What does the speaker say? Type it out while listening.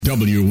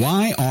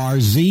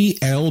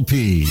WYRZ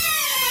LP.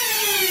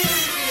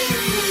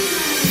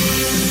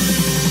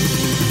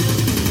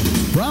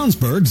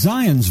 Brownsburg,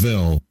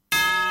 Zionsville.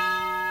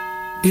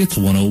 It's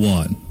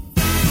 101.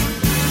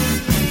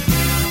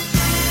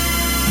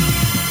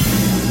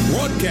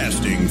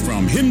 Broadcasting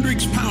from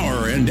Hendricks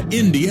Power and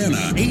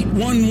Indiana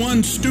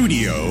 811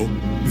 Studio,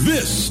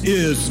 this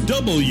is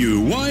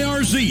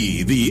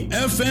WYRZ, the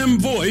FM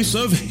voice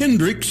of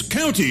Hendricks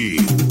County.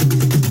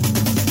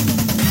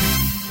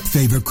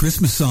 Favorite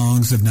Christmas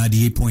Songs of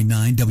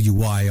 98.9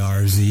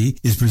 WYRZ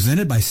is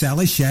presented by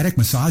Sally Shattuck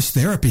Massage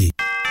Therapy.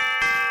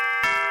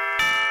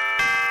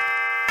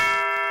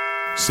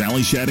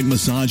 Sally Shattuck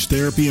Massage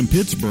Therapy in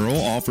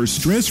Pittsboro offers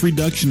stress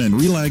reduction and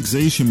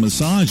relaxation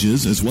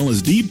massages as well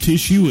as deep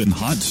tissue and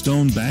hot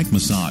stone back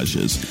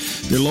massages.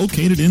 They're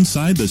located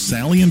inside the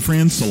Sally and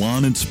Friends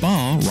Salon and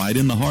Spa right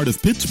in the heart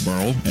of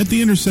Pittsboro at the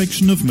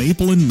intersection of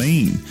Maple and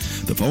Main.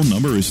 The phone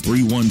number is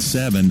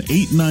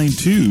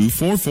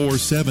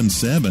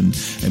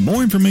 317-892-4477 and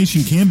more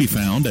information can be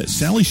found at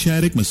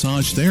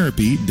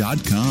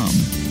SallyShattuckMassageTherapy.com.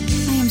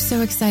 I am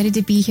so excited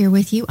to be here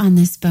with you on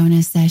this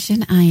bonus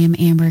session. I am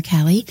Amber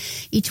Kelly.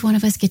 Each one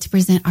of us get to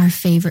present our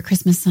favorite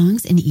Christmas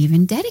songs and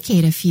even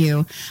dedicate a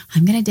few.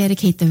 I'm going to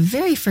dedicate the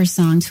very first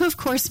song to, of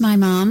course, my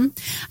mom.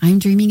 I'm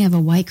Dreaming of a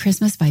White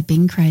Christmas by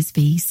Bing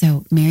Crosby.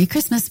 So, Merry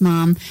Christmas,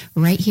 Mom,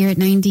 right here at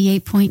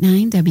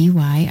 98.9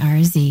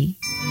 WYRZ.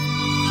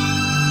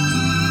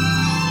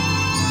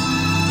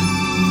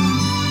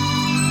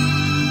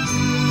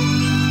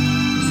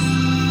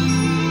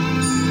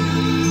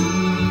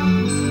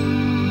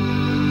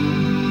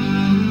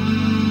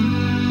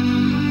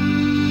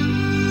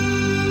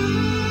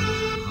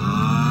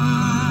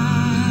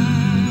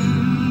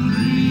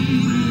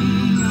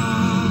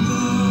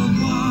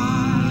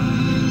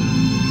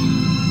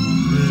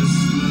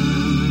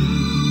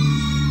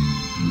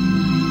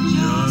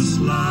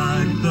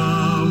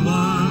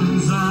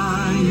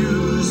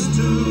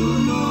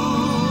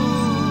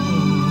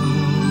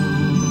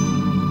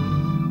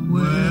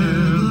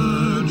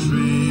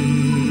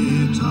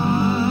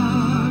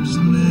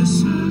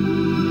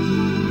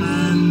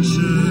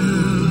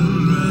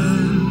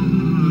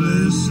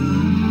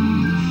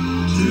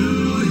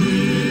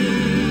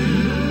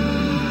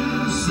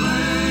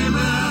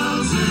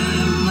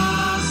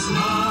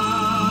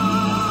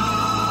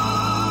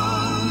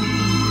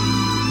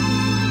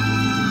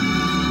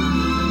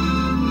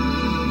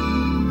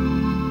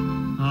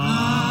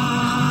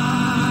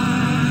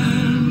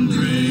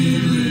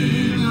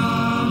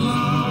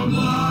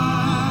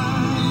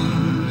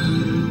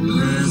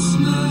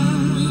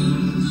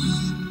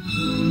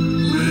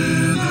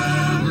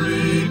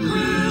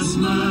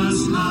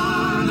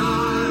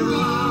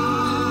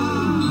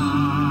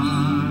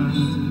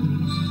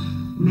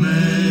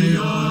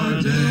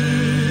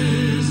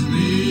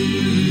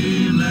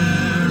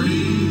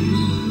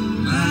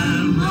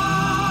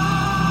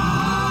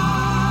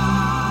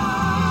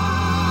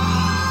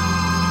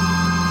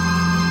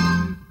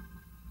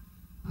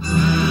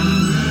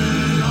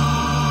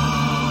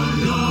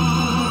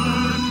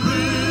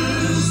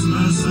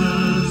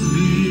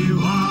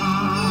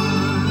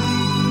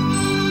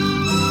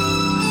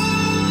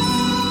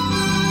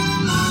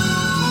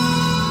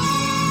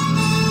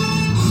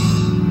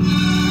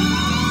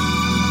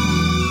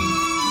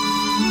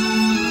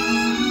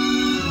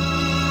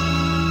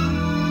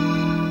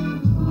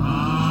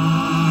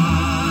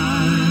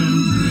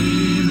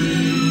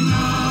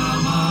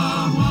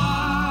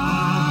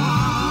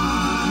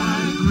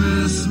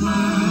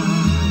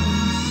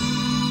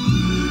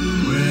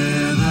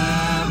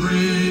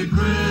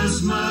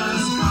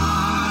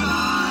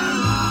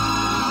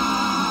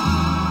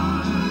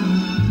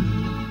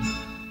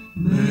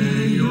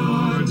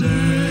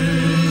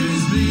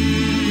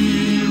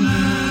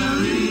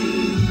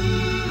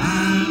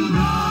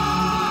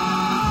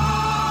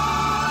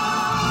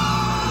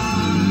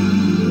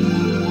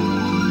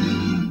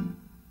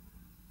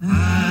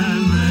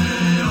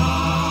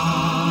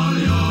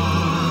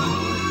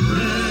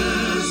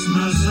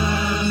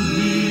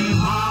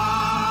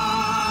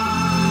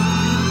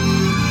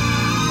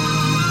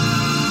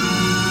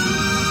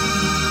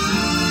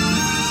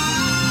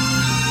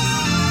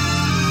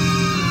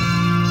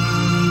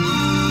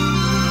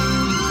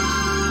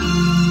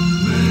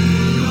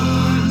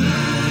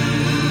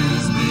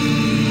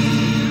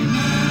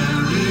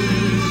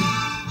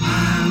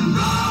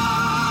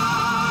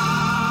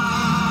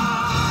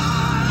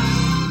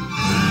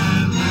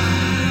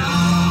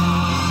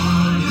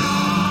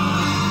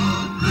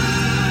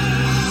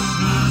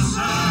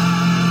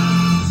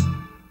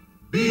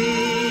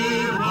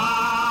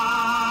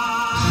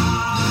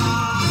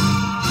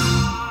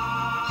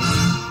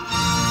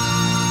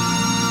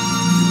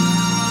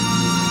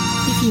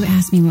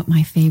 Me what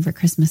my favorite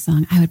Christmas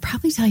song, I would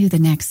probably tell you the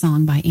next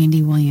song by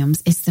Andy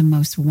Williams. It's the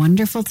most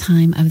wonderful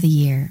time of the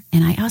year.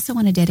 And I also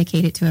want to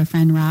dedicate it to a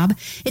friend, Rob.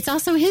 It's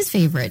also his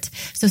favorite.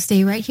 So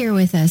stay right here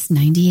with us,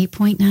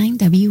 98.9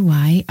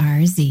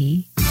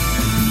 WYRZ.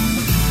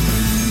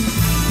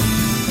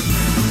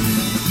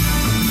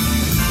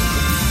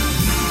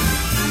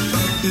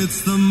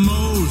 It's the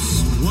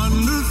most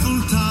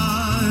wonderful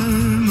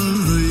time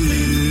of the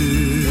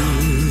year,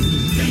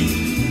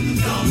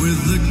 with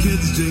the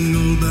kids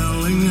jingle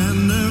belling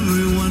and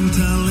everyone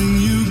telling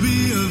you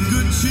be of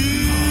good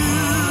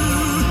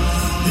cheer.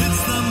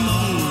 It's the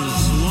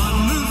most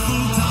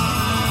wonderful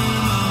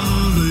time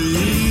of the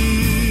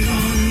year.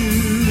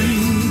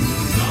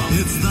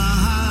 It's the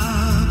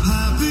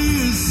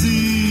happiest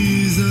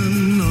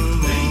season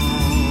of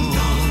all,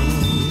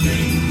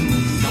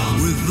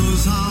 with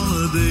those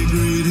holiday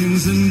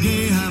greetings and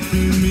gay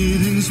happy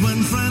meetings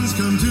when friends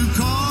come to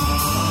call.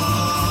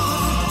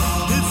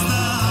 It's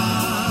the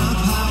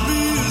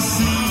happiest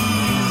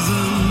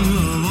season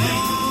of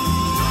all.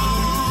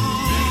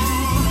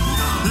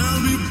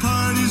 There'll be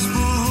parties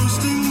for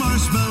hosting,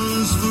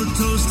 marshmallows for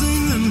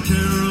toasting, and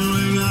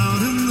caroling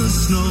out in the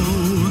snow.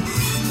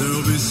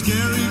 There'll be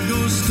scary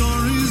ghost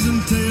stories and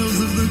tales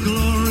of the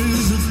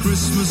glories of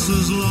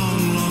Christmases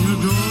long, long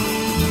ago.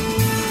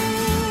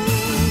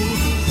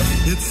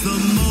 It's the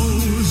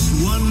most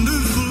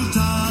wonderful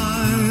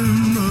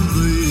time of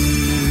the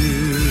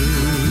year.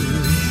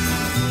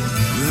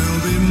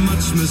 There'll be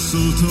much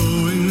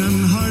mistletoeing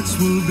and hearts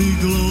will be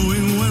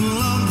glowing when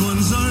loved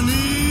ones are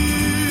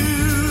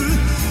near.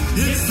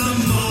 It's the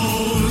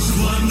most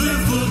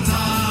wonderful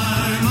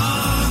time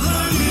of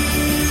the year.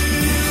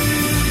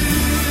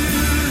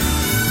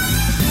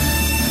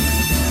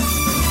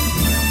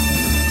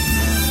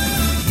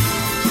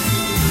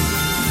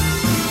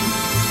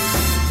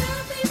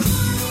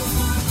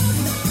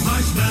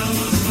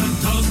 Marshmallows for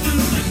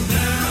toasting and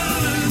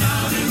caroling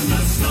out in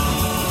the snow.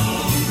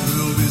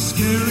 There'll be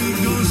scary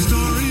ghost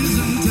stories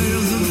and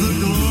tales of the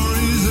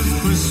glories of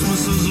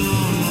Christmases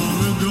long, long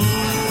ago.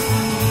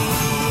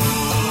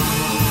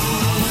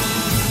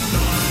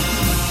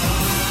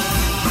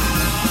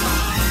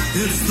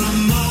 It's the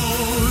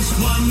most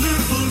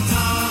wonderful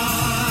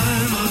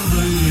time of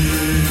the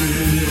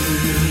year.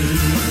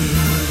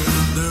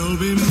 There'll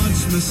be much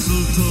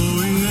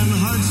mistletoeing and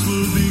hearts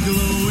will be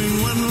glowing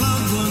when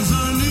loved ones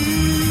are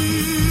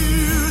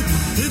near.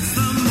 It's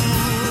the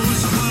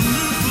most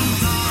wonderful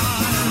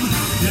time.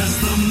 Yes,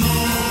 the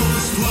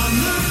most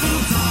wonderful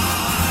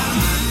time.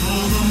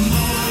 Oh, the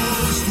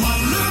most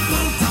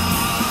wonderful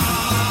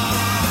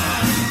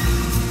time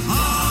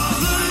of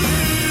the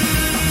year.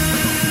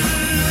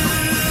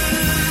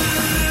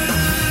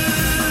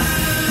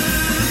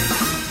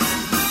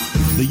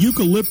 The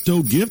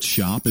Eucalypto Gift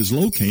Shop is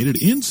located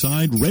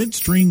inside Red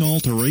String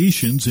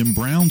Alterations in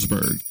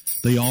Brownsburg.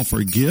 They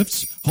offer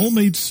gifts,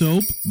 homemade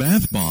soap,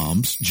 bath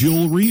bombs,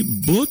 jewelry,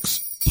 books,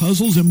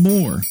 puzzles, and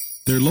more.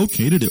 They're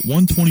located at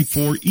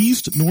 124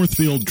 East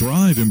Northfield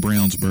Drive in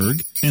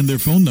Brownsburg, and their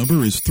phone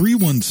number is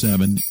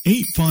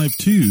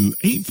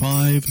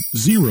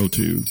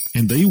 317-852-8502.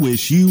 And they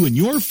wish you and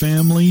your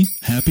family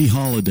happy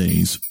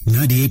holidays.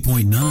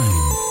 98.9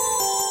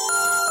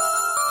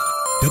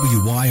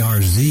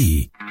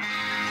 WYRZ.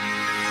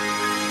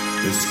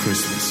 It's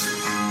Christmas.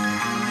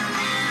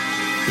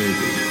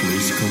 Baby,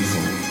 please come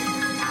home.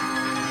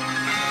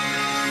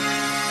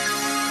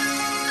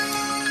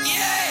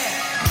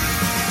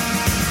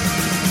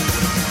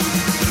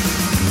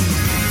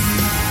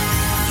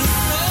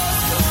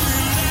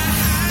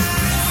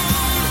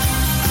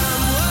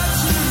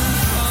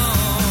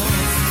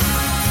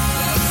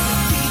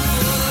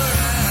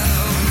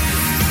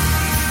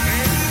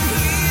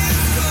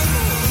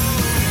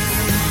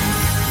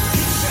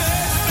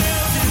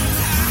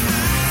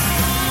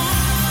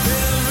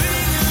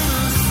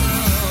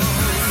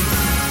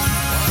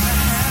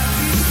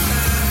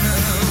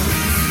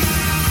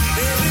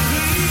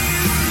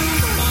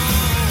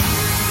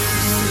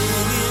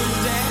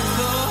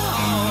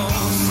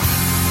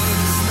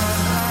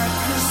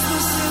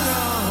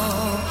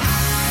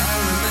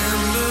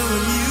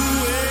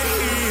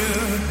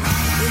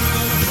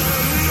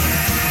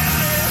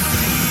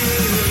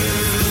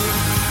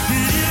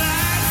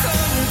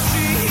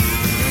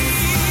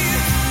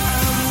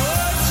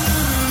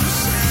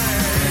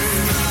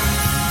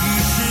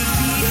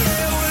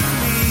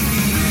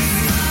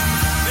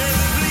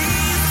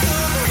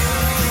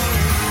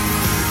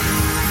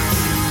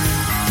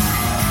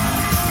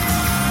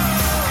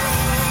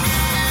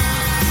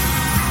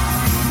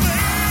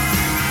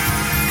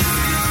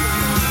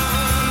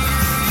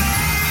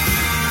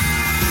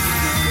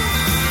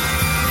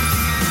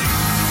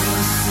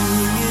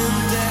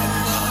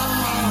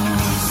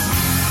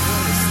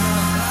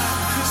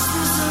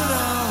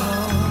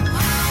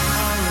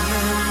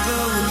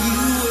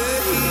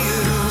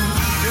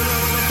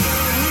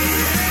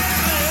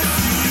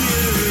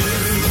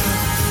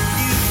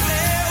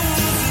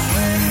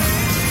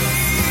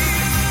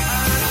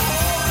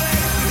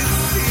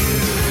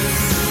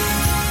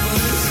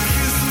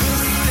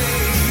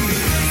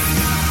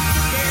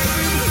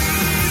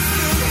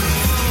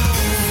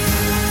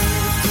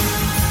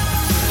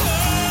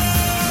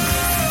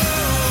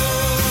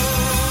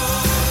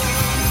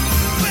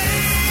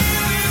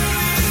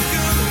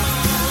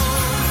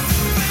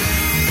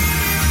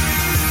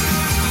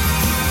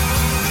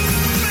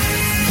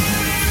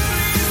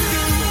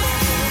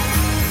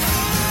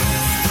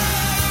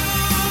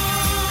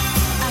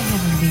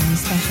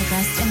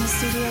 guest in the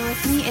studio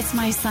with me. It's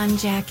my son,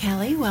 Jack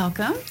Kelly.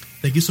 Welcome.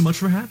 Thank you so much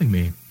for having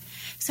me.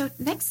 So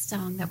next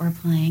song that we're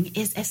playing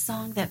is a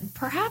song that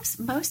perhaps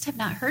most have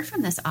not heard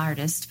from this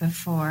artist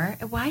before.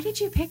 Why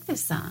did you pick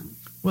this song?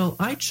 Well,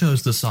 I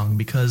chose this song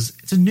because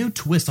it's a new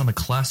twist on a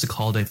classic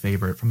holiday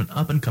favorite from an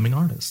up-and-coming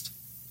artist.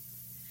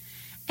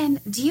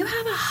 And do you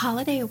have a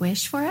holiday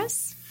wish for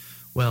us?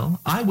 Well,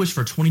 I wish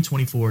for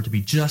 2024 to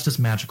be just as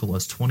magical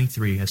as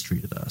 23 has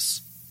treated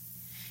us.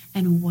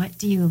 And what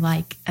do you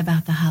like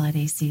about the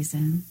holiday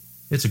season?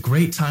 It's a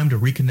great time to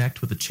reconnect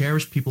with the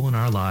cherished people in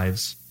our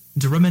lives,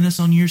 and to reminisce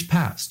on years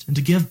past, and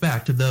to give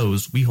back to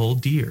those we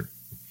hold dear.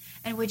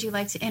 And would you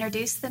like to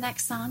introduce the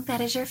next song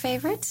that is your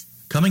favorite?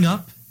 Coming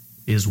up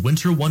is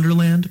Winter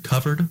Wonderland,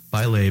 covered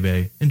by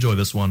Lebe. Enjoy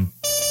this one.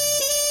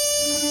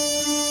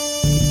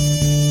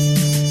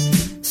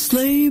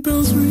 Sleigh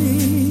bells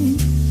ring,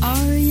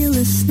 are you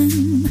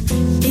listening?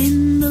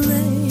 In the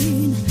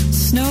lane,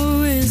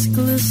 snow is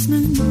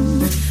glistening,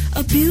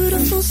 a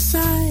beautiful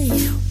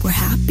sight. We're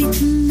happy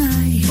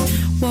tonight,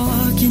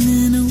 walking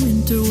in a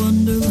winter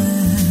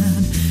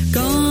wonderland.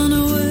 Gone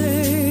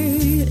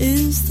away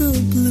is the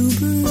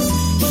bluebird,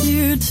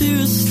 here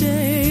to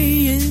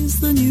stay is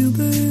the new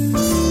bird.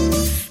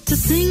 To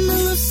sing the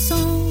love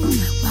song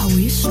while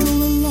we stroll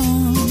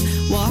along,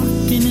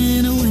 walking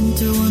in a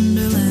winter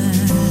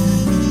wonderland.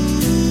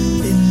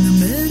 In the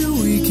meadow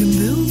we can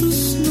build a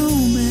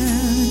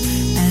snowman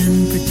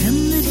and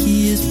pretend that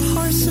he is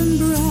Parson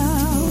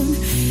Brown.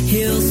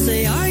 He'll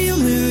say, are you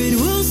married?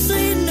 We'll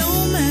say, no,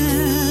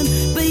 man,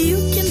 but you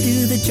can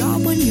do the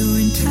job when you're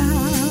in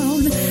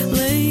town.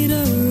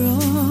 Later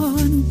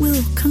on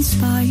we'll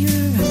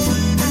conspire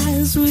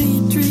as we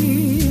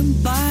dream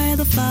by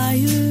the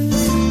fire,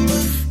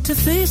 to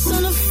face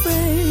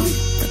unafraid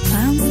the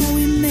plans that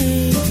we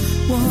made,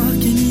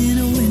 walking in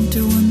a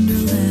winter wonderland.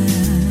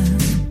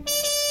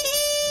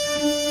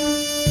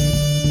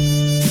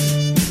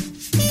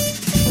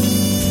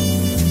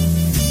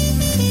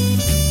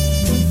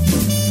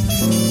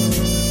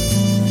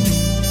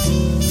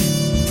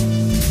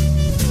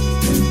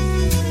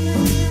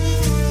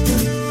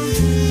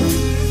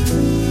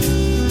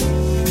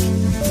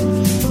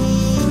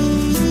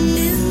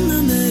 In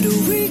the meadow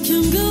we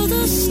can build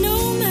a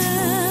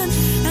snowman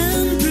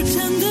and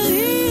pretend that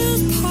he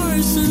is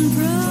Parson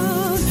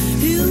Brown.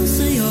 He'll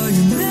say, are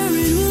you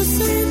married? We'll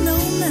say, no,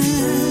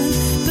 man,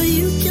 but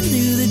you can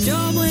do the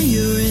job when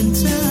you're in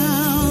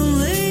town.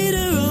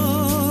 Later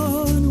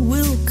on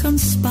we'll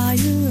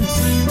conspire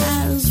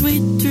as we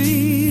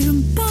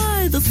dream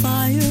by the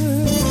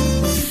fire,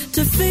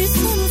 to face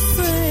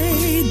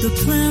unafraid the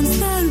plans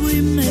that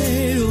we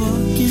made,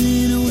 walking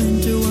in a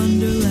winter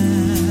wonderland.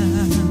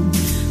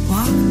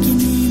 Walking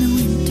in a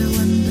winter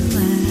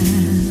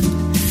wonderland.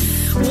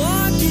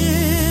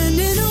 Walking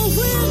in a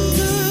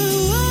winter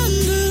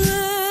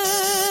wonderland.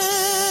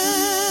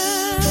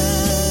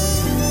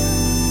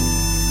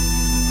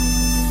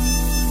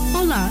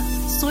 Hola,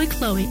 soy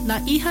Chloe,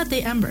 la hija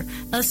de Amber.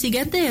 El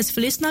siguiente es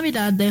Feliz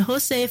Navidad de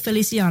José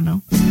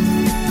Feliciano.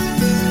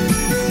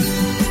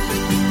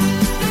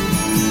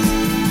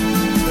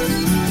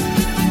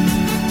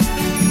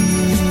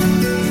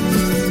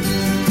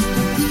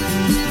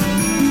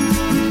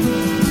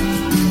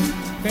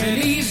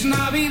 Feliz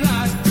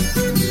Navidad,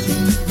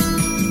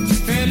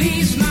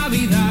 feliz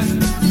Navidad,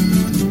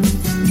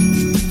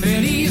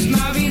 feliz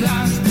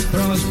Navidad,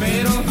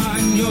 próspero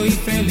año y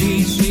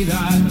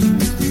felicidad.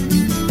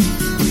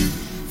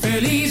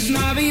 Feliz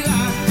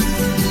Navidad,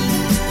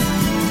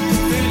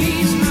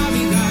 feliz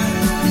Navidad,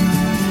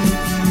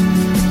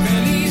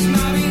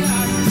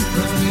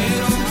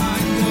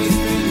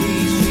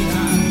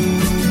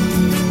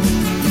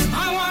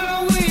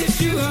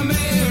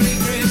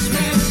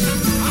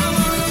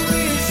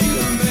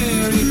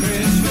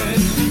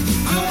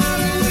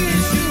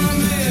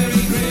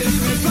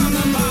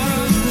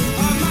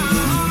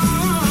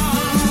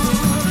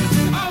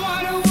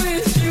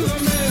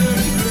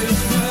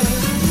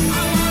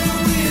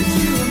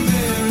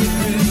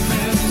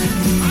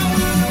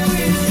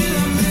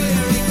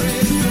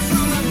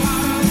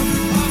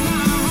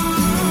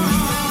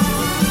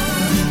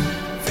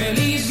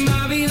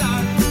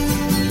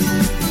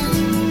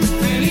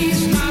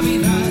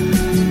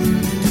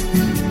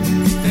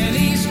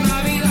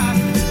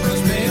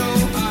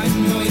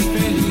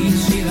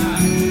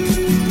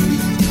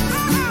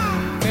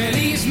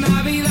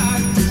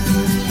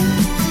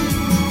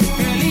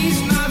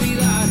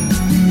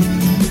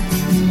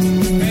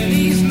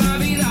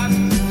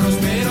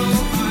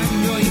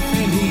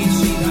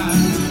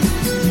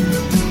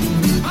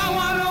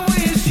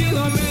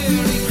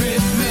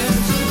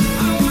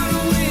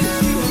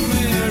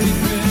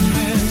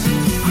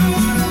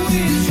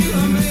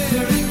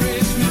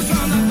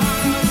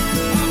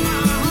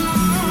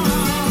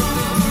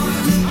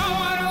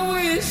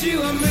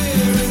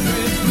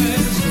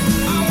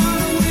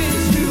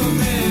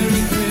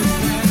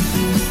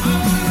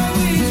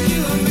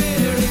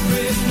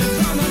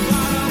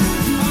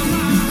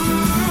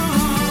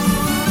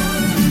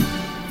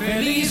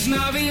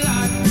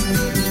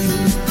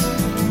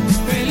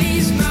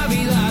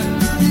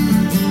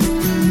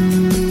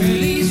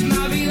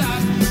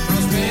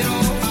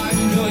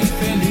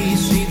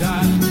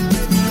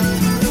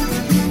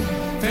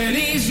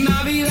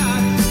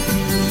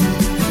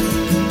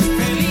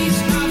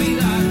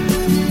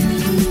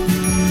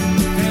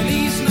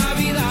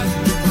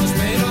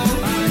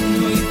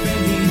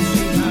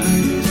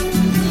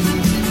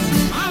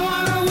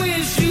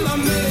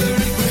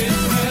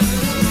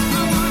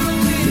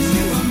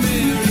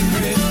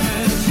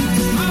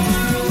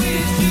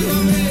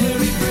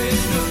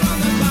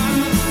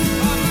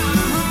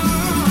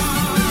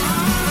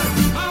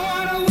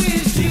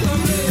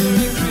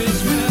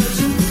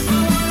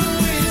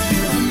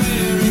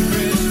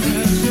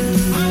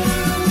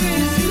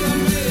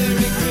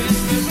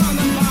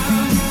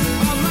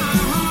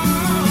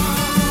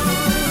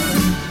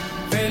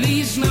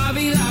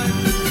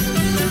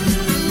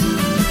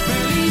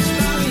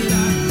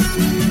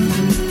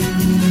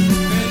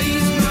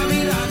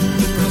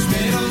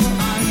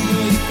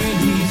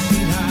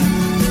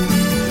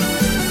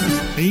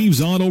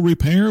 Aves Auto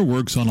Repair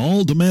works on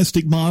all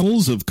domestic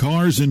models of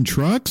cars and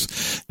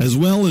trucks, as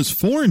well as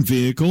foreign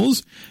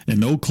vehicles, and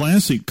no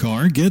classic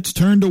car gets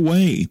turned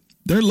away.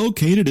 They're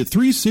located at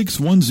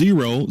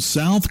 3610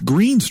 South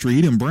Green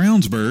Street in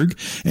Brownsburg,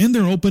 and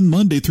they're open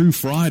Monday through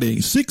Friday,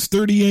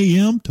 6:30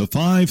 a.m. to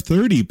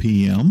 5:30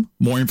 p.m.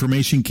 More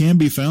information can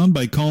be found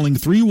by calling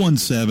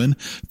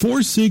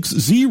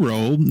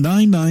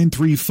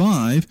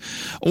 317-460-9935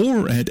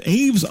 or at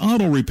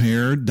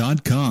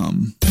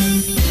avesautorepair.com.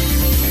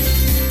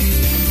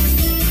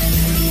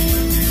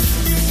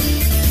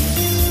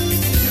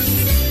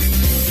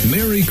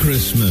 Merry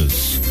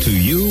Christmas to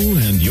you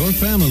and your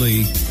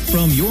family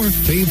from your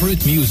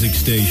favorite music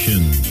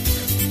station.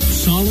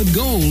 Solid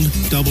Gold,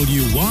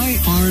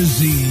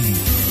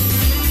 WYRZ.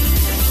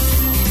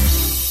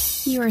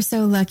 You are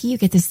so lucky you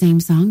get the same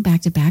song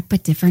back to back,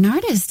 but different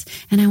artists.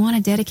 And I want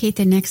to dedicate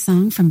the next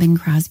song from Bing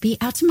Crosby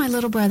out to my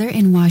little brother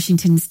in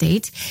Washington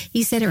State.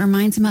 He said it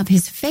reminds him of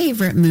his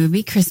favorite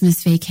movie,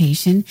 Christmas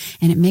Vacation,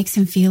 and it makes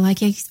him feel like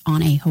he's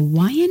on a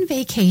Hawaiian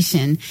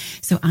vacation.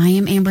 So I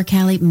am Amber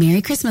Callie.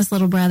 Merry Christmas,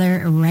 little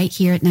brother, right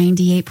here at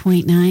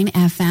 98.9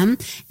 FM.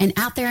 And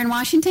out there in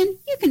Washington,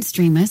 you can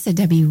stream us at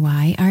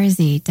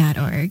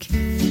WYRZ.org.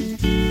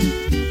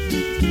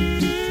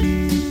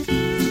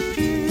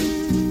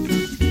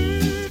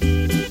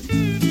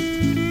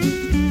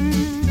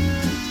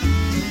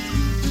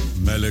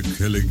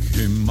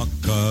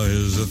 Melikilikimaka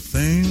is a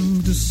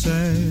thing to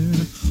say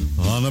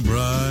on a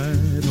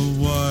bright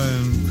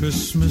Hawaiian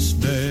Christmas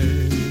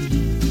day.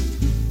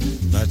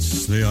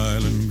 That's the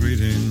island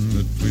greeting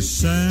that we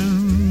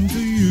send to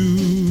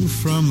you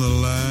from the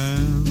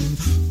land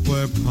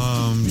where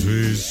palm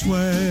trees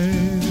sway.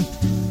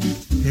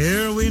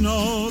 Here we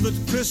know that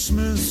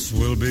Christmas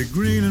will be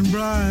green and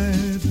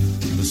bright,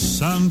 the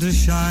sun to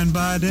shine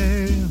by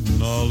day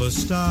and all the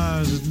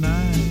stars at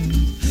night.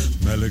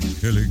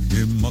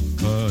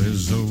 Melikilikimaka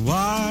is a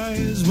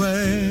wise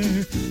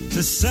way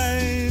to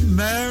say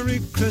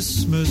Merry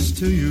Christmas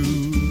to you.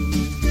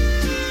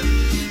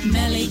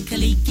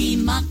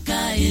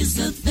 Melikilikimaka is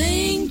the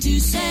thing to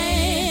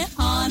say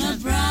on a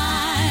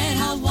bright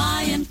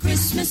Hawaiian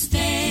Christmas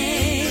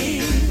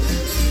day.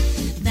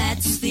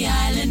 That's the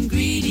island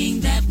greeting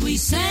that we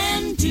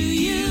send to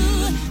you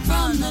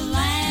from the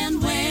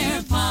land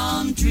where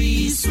palm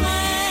trees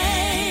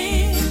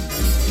sway.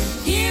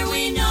 Here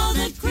we know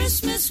that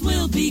Christmas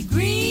will be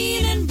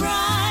green and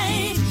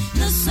bright,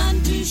 the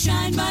sun to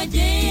shine by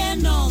day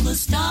and all the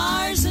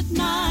stars at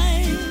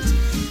night.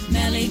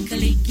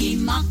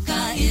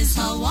 Melikilikimaka is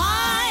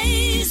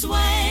Hawaii's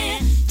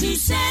way to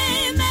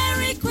say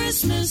Merry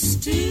Christmas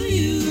to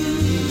you.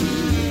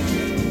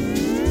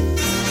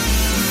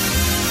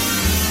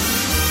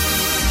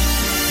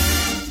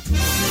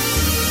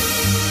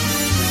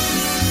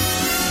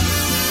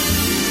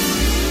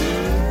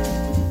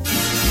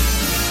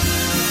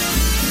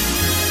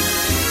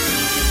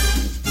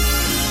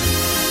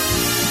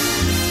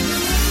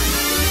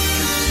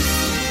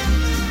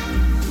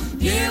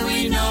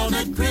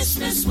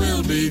 Christmas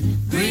will be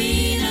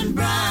green and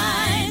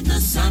bright, the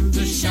sun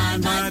to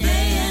shine by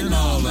day and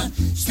all the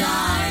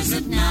stars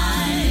at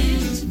night.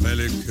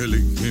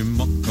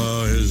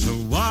 Melikilikimaka is a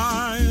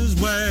wise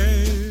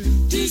way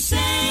to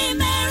say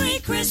Merry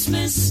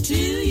Christmas to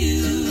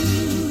you.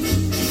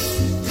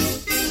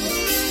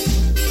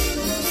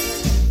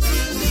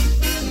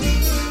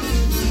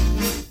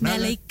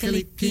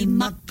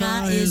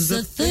 Melikilikimaka is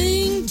a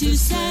thing to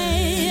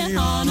say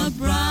on a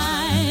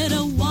bright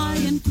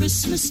Hawaiian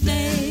Christmas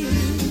day.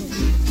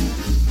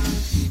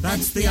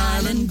 That's the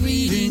island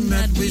greeting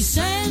that we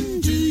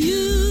send to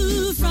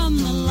you from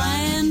the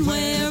land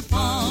where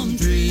palm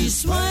trees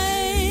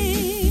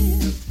sway.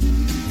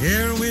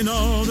 Here we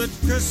know that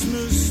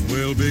Christmas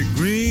will be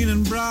green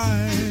and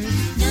bright,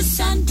 the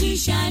sun to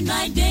shine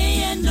by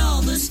day and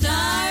all the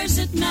stars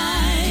at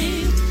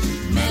night.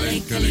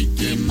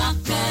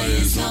 Melikilikimaka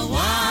is a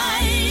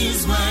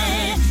wise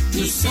way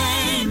to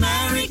say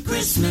Merry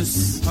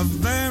Christmas. A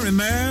very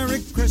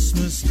Merry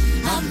Christmas.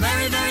 A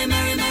very, very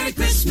Merry, Merry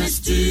Christmas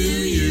to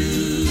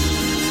you.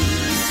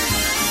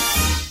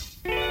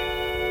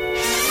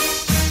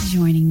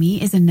 Joining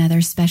me is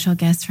another special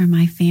guest from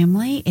my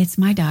family. It's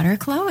my daughter,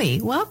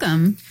 Chloe.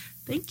 Welcome.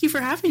 Thank you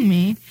for having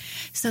me.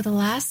 So the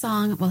last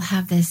song will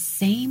have the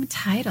same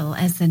title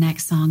as the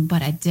next song,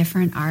 but a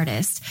different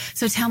artist.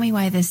 So tell me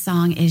why this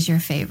song is your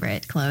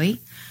favorite, Chloe.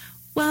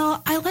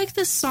 Well, I like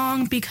this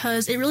song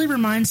because it really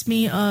reminds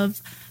me of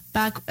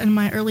back in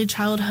my early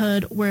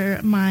childhood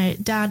where my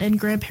dad and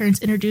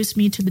grandparents introduced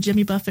me to the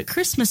Jimmy Buffett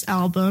Christmas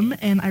album,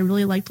 and I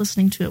really liked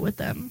listening to it with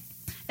them.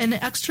 And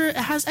it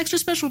has extra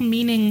special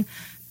meaning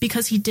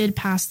because he did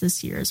pass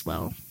this year as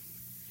well.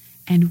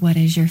 And what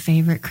is your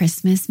favorite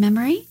Christmas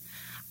memory?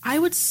 I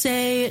would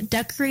say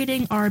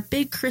decorating our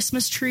big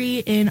Christmas tree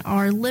in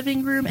our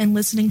living room and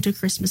listening to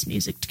Christmas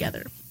music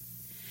together.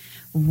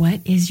 What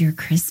is your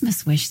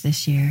Christmas wish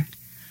this year?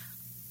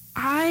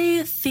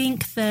 I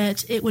think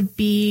that it would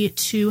be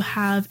to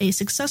have a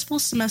successful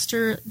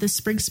semester, the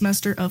spring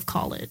semester of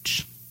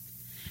college.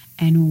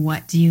 And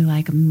what do you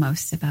like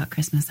most about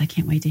Christmas? I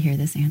can't wait to hear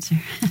this answer.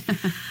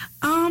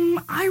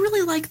 I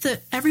really like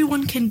that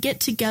everyone can get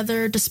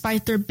together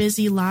despite their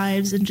busy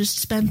lives and just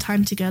spend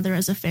time together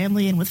as a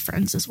family and with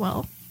friends as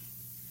well.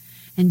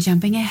 And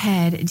jumping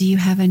ahead, do you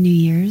have a New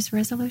Year's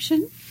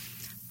resolution?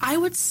 I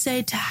would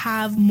say to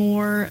have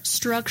more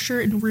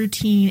structure and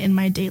routine in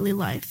my daily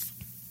life.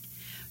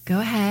 Go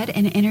ahead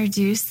and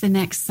introduce the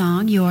next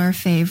song, your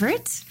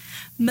favorite.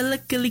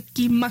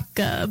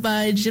 Melakalikimaka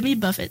by Jimmy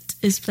Buffett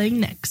is playing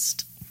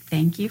next.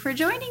 Thank you for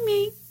joining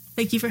me.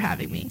 Thank you for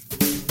having me.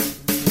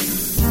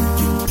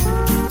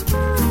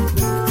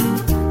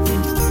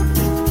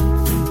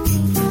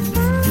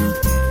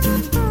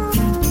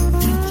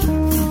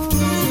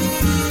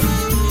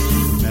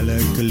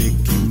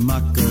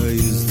 Melakalikimaka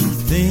is the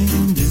thing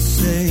to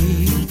say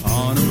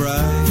on a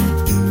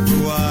bright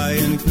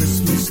Hawaiian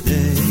Christmas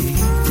day.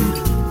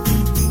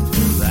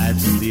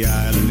 That's the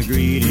island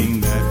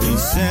greeting that we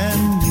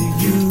send to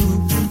you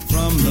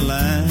from the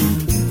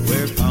land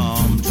where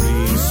palm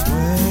trees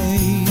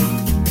sway.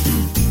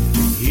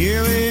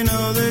 Here we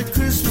know that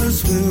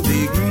Christmas will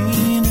be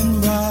green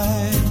and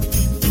bright.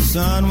 The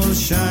sun will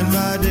shine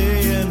by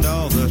day and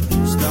all the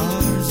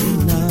stars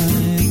at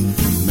night.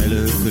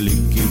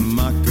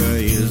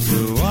 Melakalikimaka is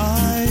the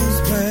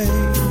wise way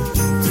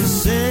to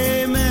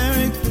say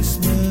Merry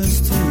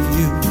Christmas to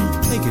you.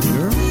 Take it,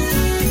 girl.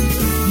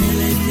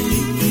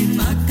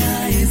 Melakalikimaka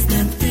is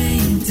the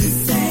thing to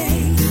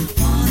say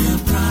on a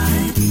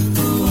bright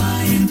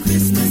Hawaiian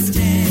Christmas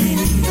day.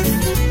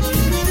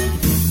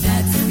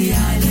 That's the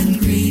island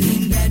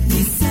greeting that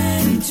we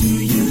send to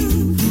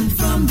you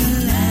from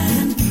the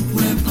land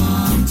where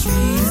palm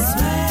trees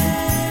sway.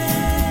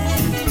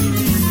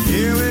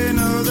 Here we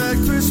know that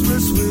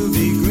Christmas will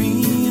be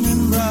green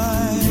and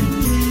bright.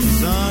 The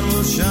sun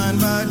will shine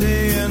by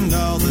day and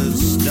all the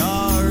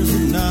stars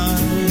at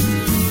night.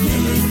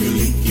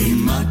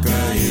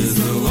 Melakalikimaka is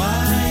the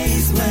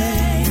wise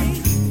way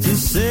to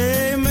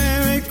say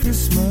Merry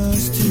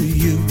Christmas to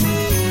you.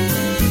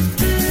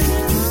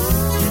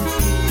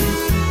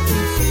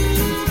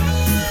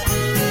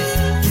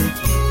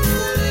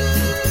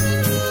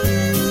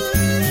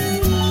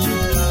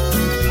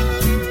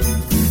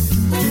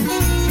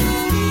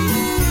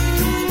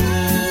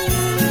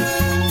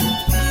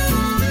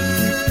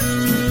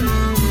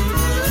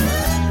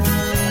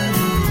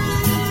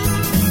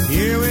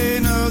 Here we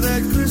know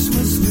that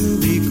Christmas will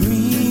be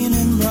green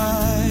and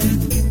bright.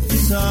 The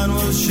sun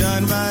will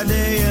shine by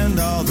day and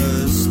all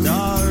the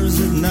stars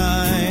at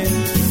night.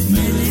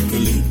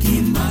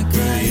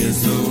 Melakalikimaka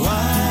is the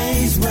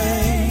wise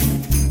way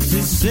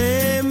to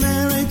say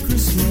Merry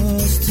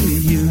Christmas to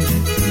you.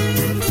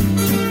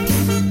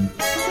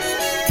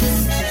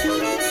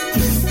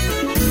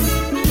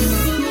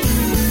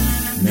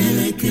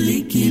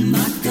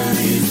 Melakalikimaka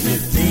is the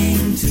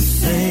thing to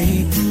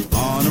say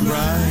on a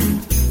bright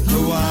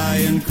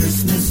Hawaiian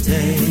Christmas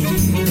day.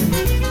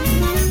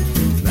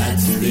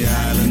 That's the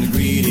island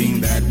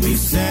greeting that we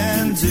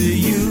send to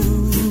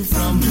you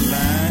from the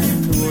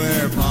land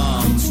where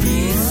palm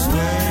trees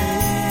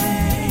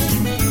sway.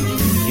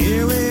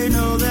 Here we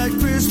know that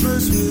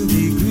Christmas will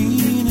be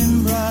green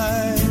and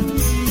bright.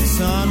 The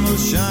sun will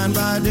shine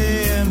by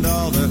day and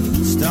all the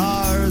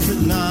stars at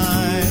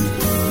night.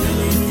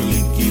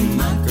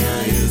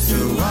 Melakalikimaka is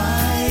the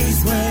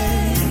wise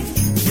way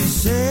to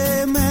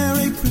say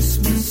Merry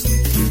Christmas.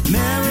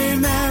 Merry,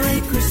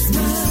 Merry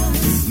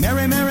Christmas.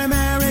 Merry, Merry,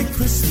 Merry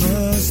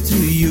Christmas to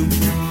you.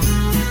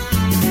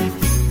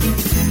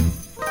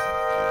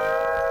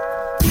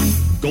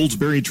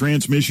 Goldsberry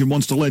Transmission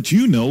wants to let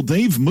you know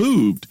they've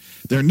moved.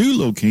 Their new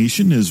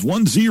location is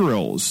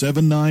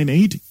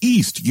 10798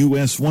 East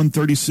US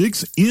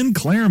 136 in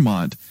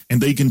Claremont, and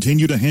they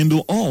continue to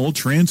handle all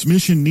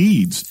transmission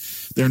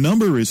needs. Their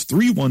number is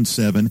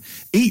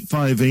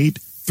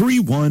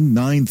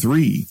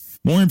 317-858-3193.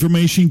 More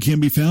information can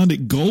be found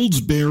at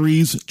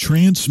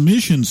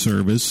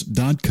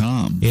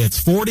goldsberriestransmissionservice.com. It's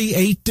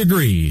 48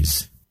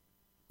 degrees.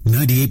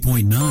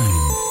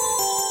 98.9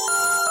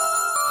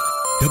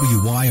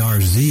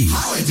 WYRZ.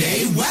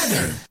 Holiday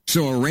weather.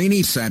 So a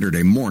rainy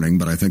Saturday morning,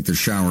 but I think the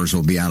showers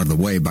will be out of the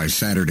way by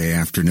Saturday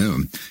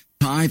afternoon.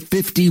 High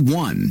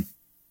 51.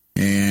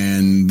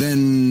 And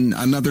then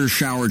another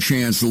shower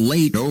chance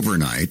late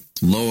overnight.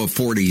 Low of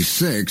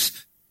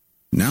 46.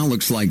 Now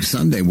looks like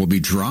Sunday will be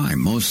dry,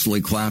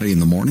 mostly cloudy in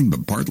the morning,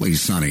 but partly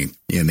sunny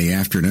in the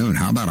afternoon.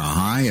 How about a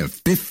high of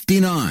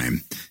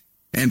 59?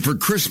 And for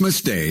Christmas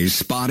Day,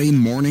 spotty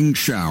morning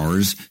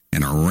showers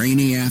and a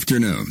rainy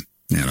afternoon.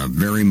 And a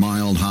very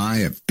mild high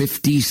of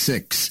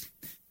 56.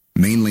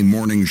 Mainly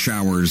morning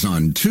showers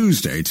on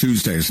Tuesday.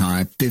 Tuesday's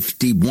high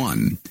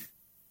 51.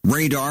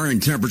 Radar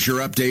and temperature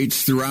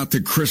updates throughout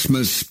the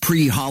Christmas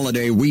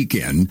pre-holiday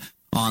weekend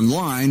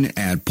online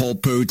at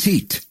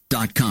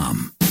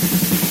pulpoteat.com.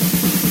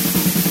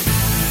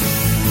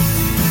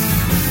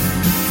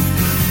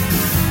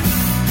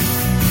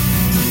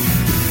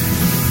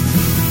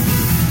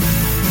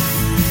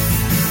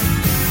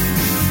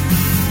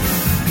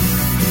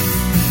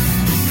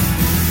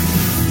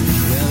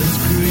 Well, it's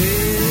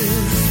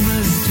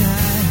Christmas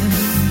time.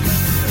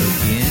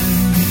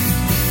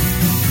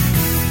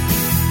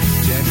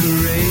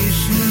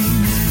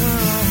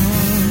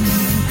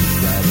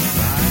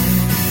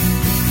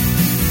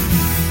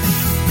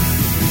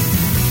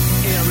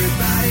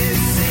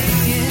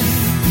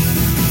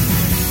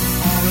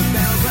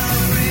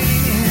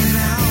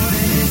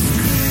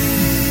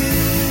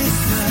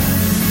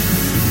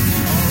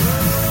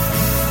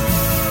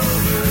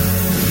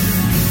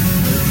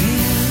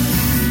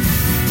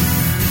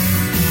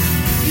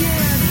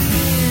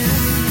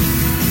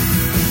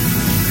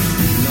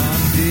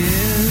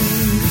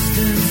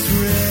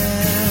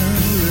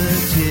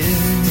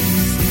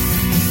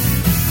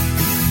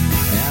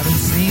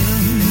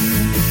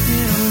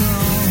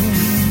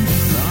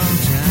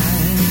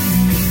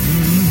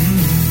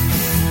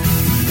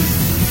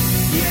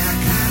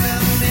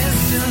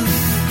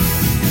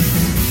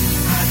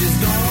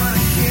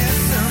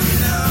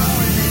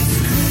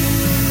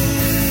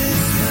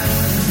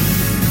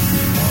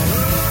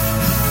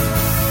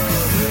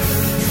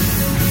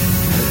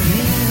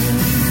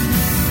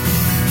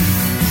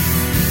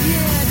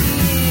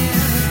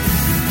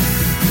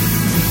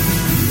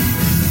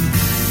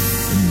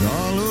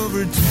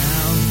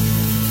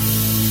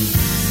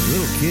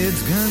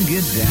 sun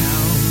get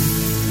down.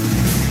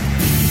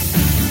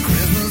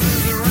 Christmas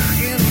is a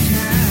rocking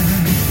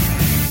time.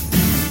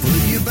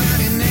 Put your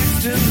body next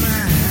to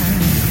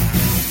mine.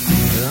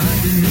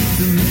 Underneath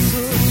the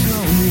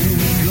mistletoe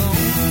we go.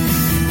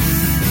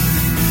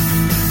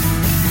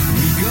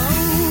 We go.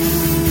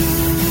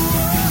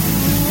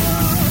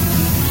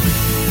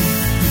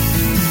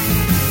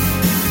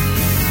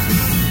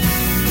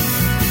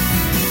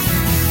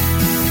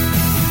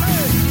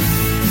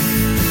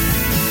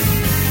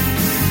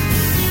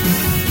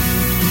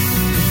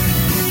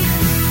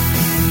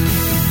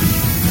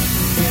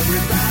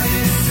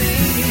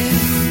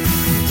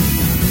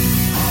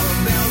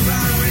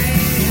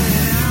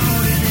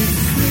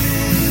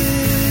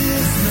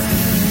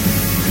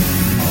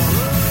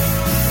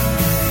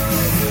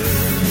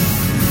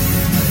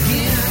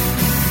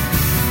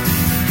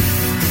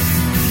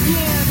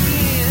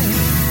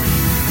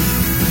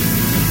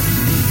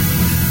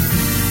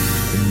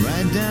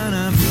 Down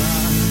our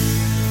block,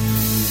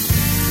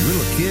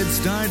 little kids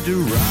start to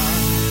rock.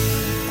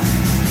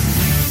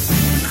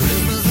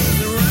 Christmas is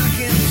a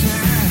rocking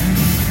time.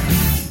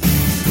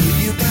 Put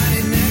your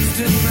body next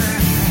to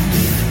mine.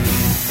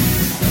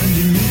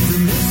 Underneath the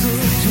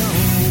mistletoe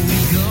we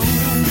go.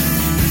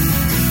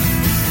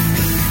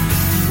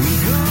 We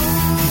go.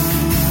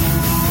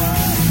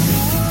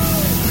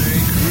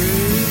 Merry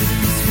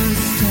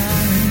Christmas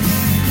time.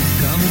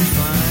 Come and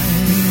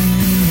find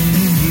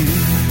you.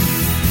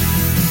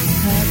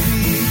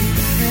 Happy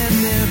and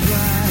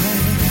thereby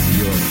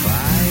you're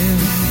fine.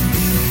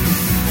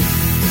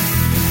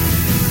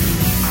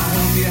 I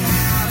hope you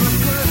have a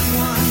good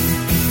one.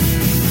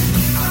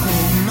 I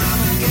hope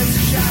mama gets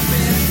the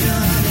shopping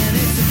done. And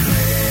it's a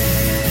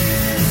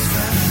Christmas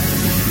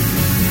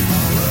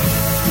all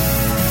over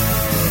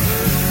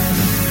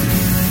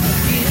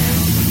again.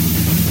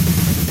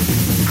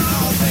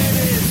 Oh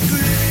baby, it's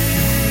Christmas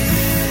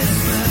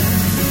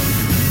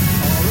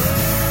all over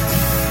again.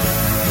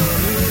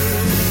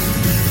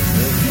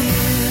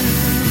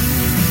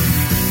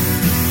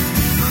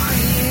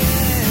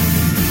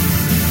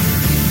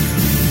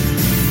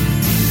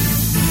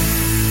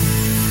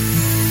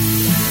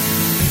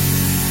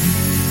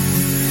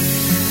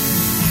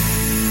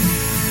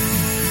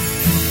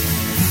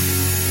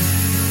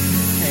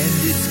 And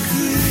it's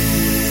Christmas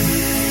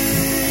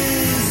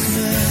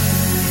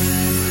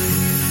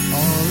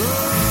all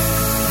over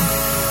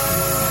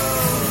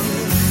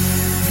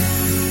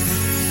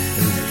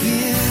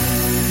again.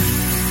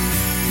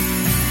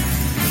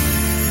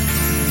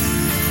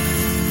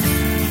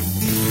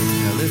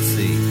 Now let's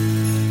see.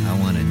 I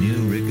want a new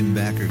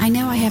Rickenbacker. I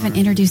know I haven't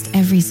introduced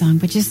every song,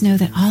 but just know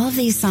that all of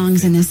these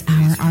songs in this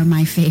hour are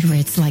my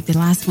favorites, like the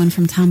last one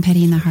from Tom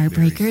Petty and the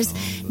Heartbreakers.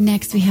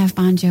 Next, we have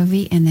Bon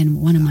Jovi, and then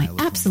one of my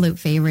absolute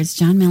favorites,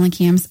 John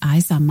Mellencamp's I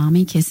Saw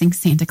Mommy Kissing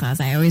Santa Claus.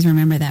 I always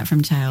remember that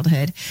from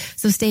childhood.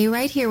 So stay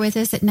right here with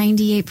us at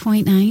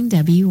 98.9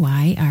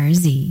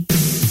 WYRZ.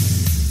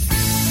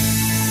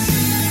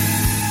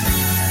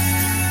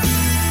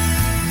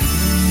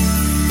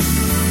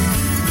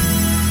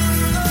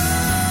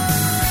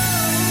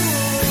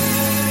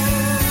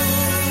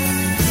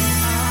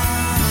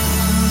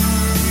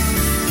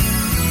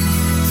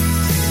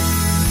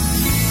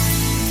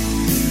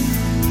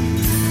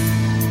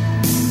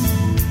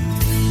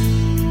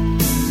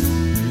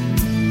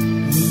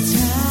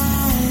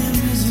 Time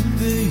is it,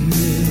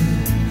 baby?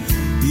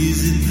 Is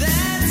it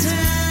that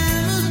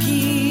time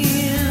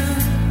again?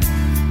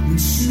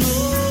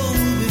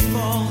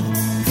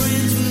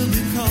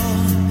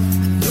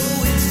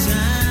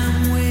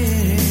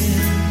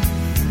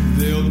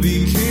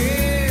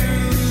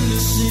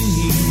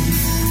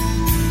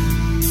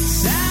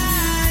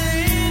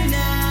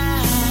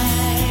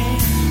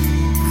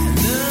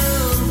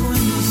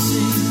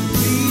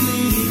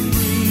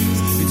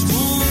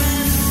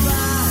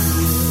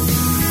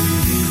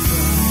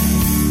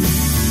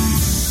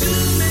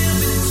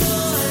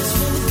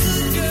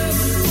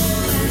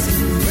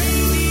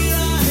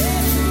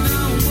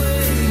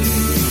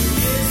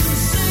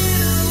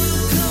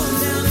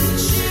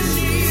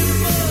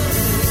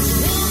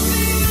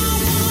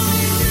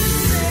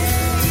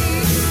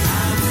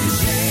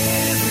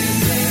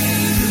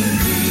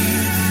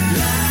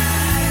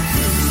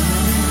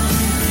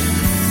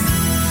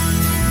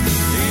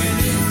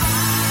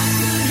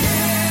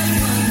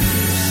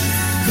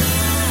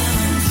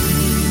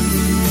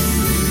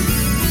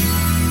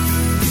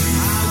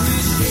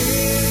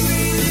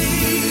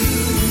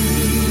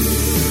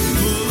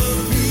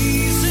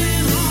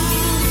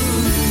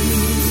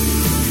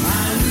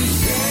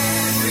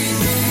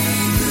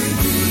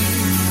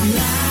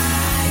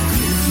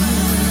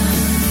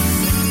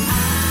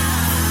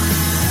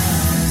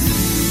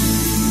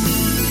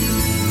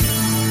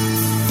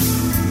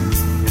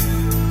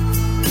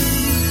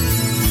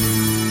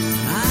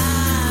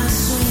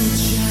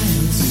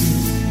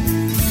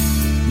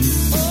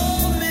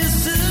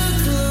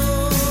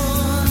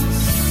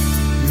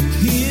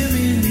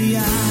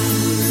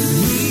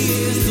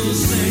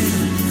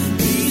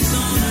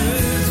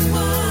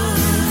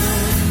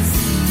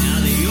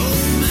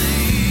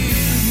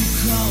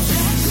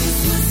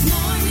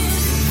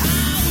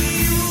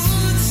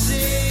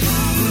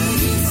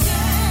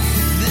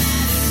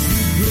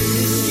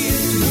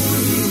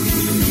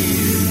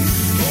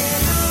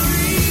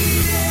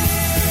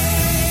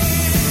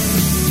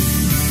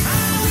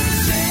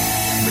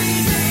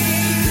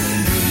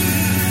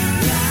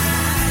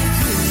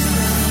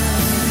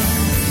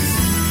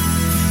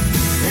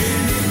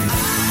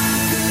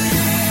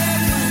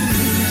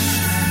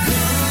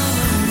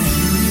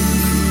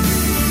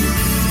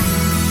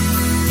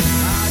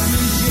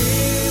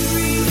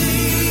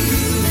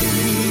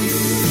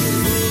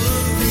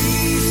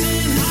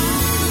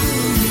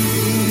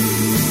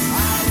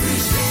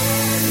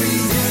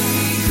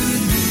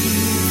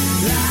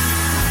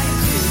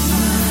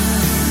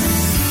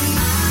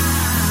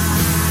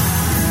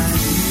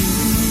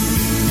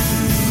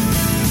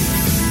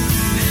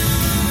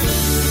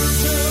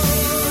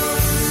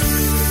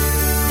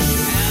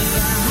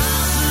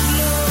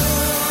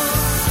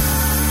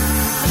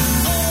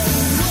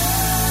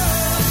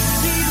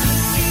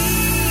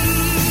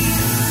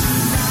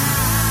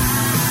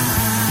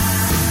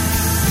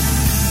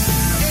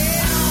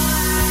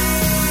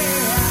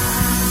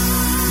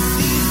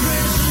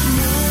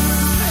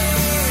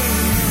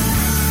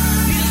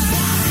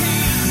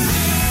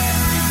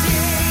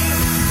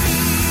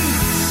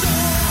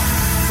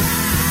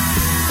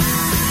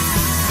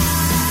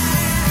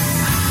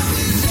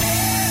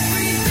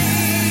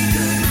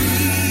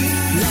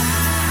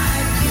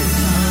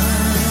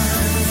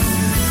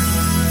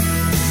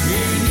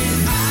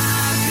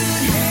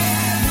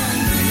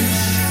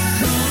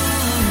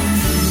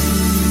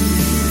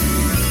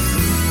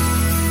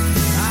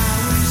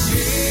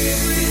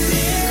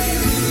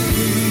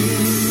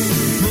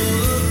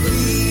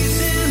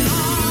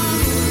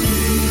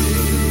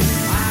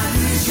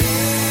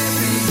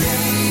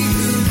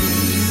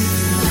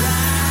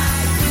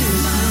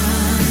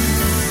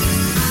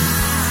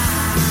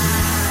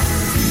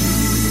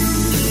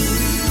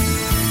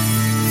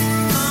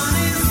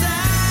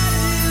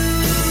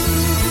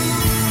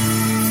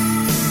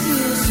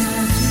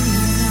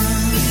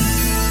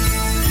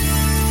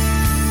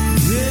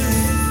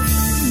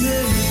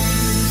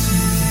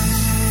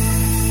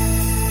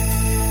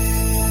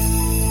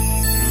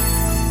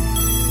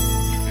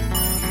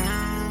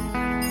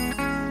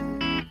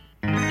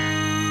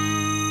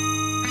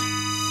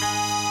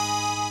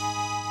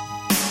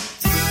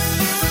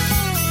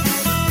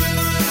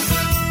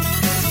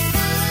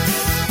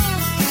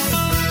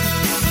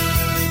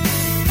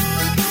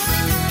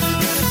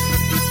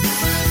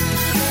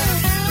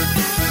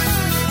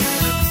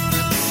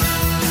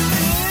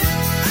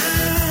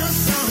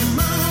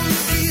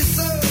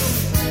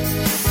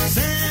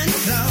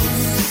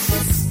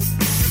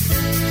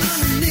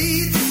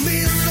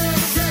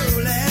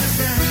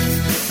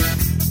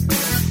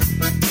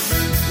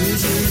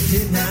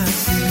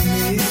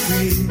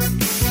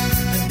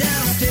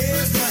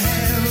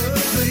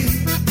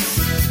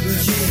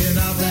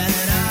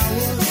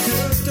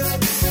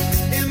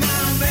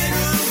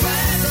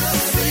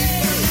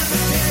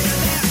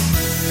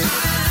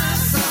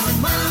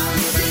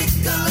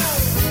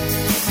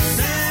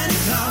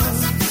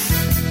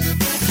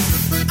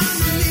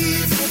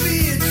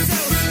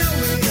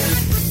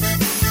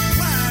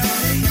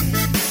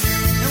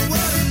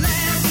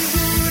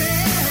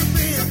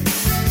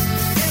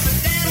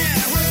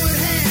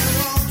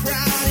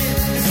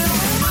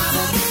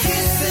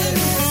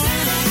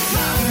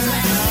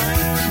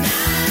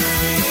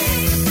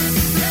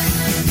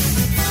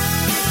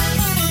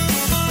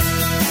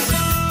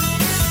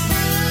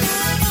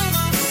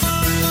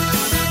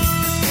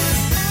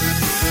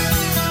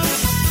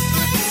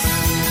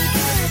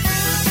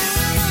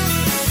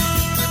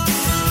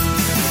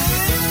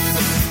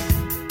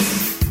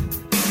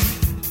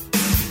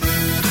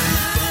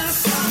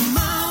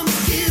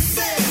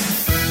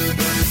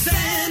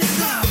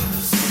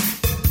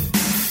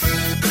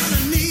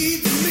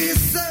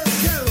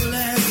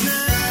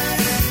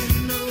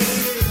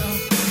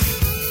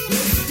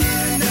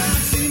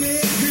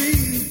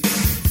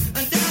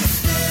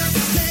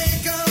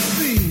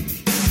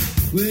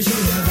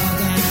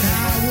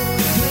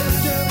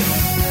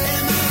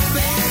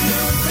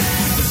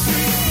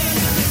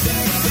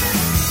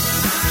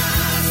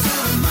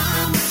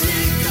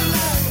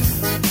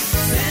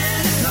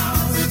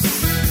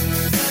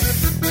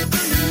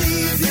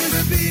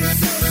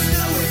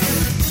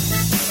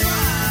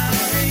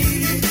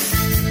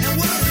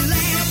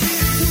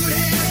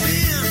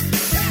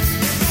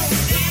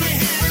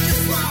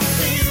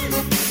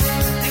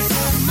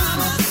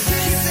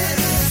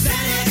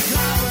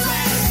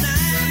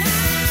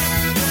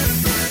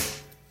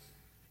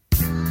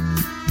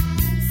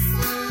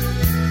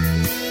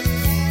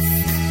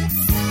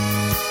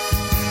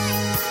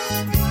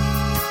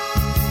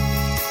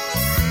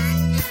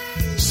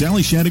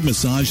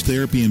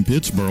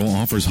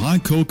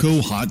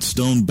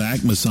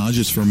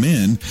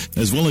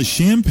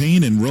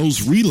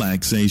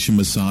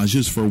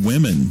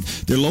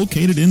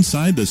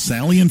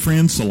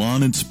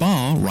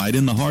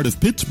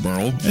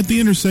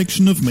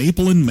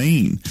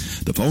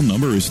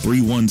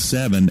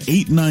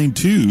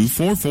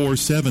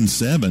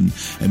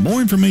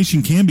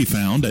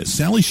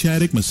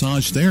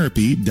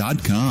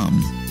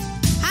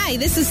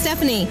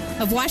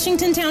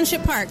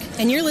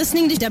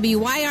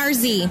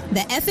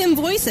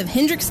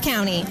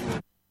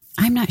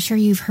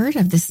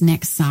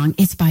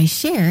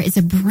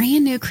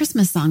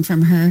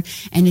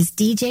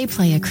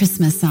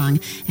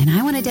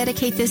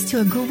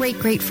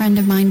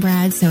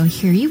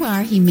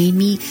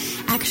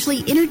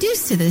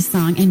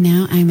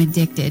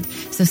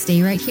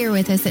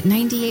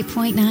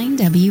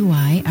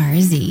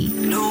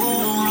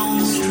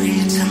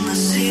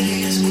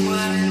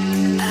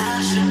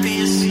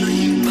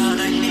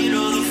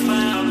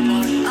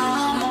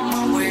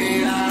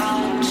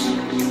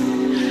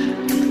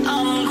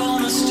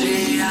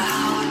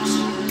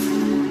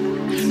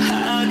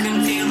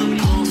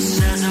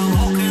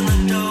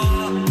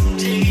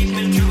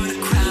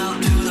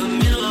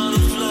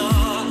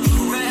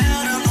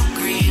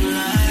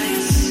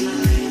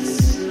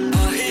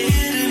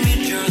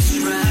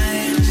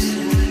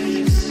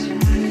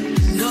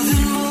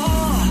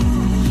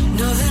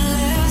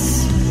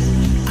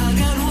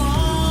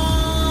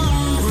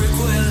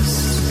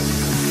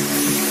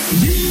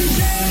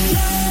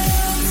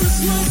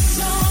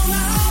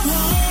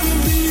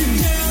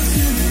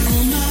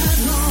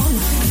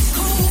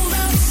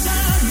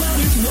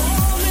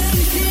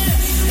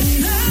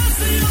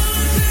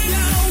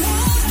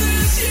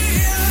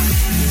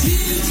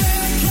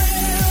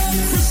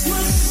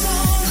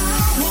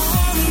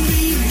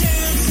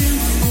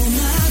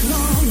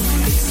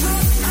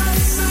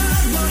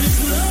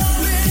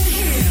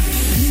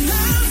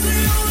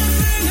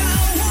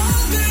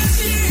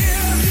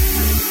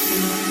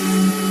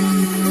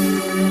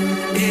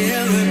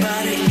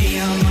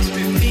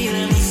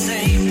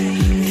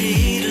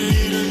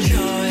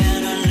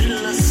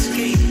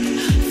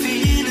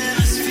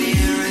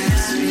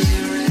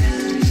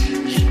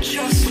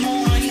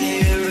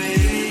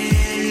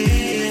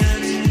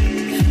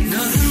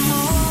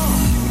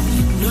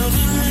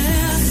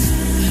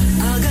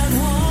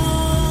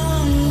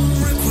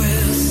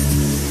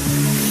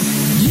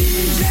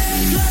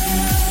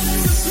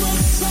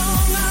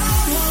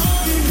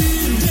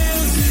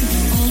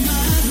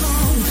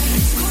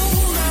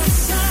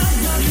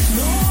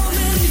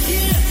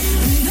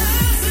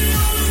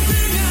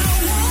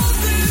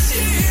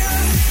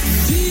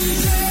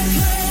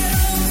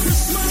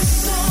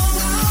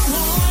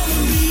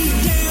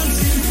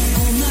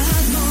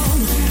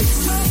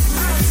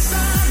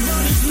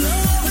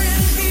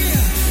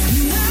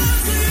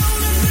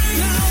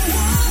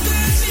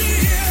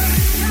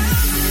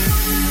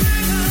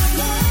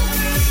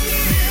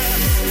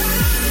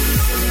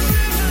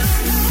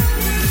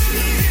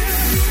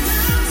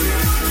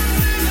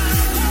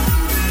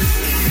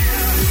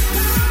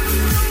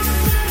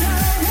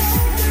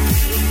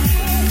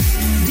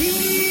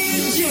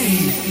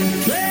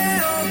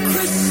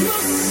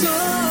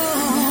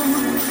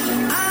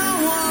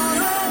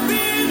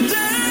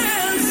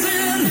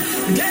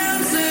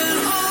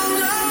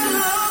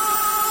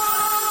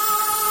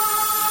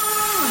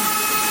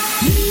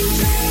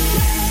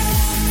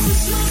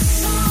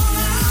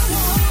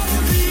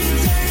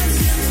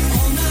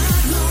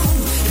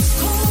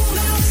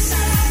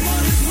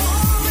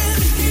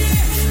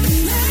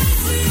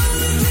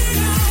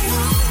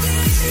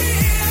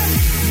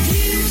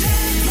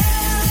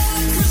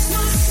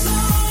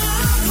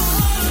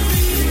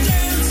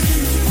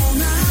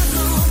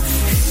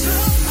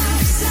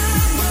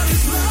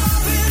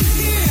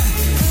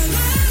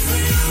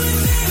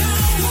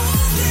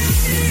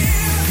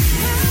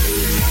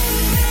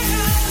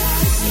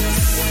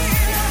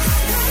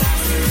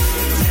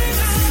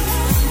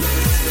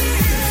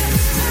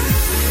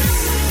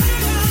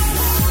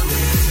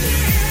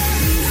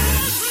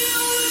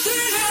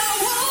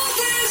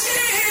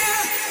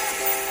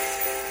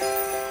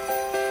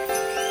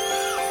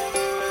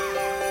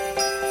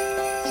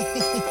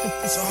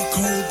 It's all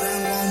cold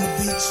down along the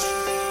beach.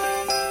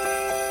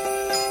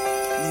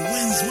 And the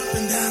wind's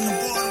whipping down the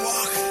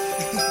boardwalk.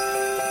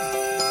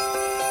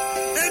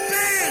 Hey,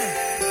 Ben!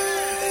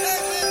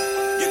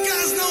 You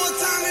guys know what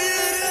time of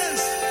year it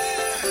is?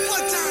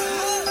 What time?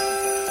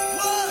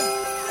 What?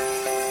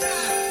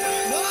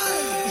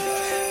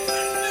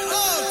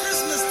 Oh,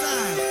 Christmas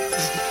time.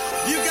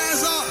 You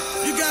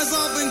guys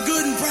all been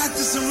good and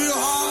practicing real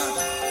hard?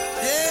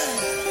 Yeah.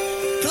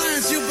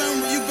 Clients, you've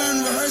been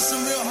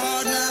rehearsing real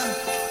hard now.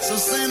 So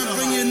Santa,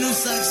 bring you a new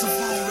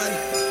saxophone, right?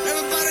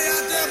 Everybody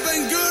out there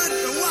been good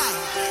or what?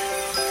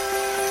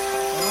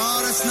 Oh,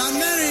 that's not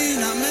many.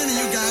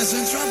 You guys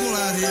in trouble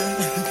out here.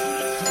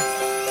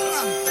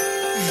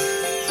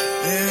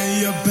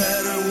 And you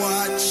better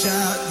watch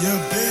out. You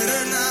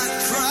better not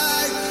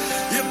cry.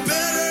 You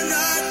better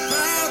not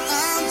pout.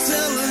 I'm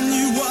telling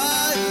you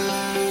why.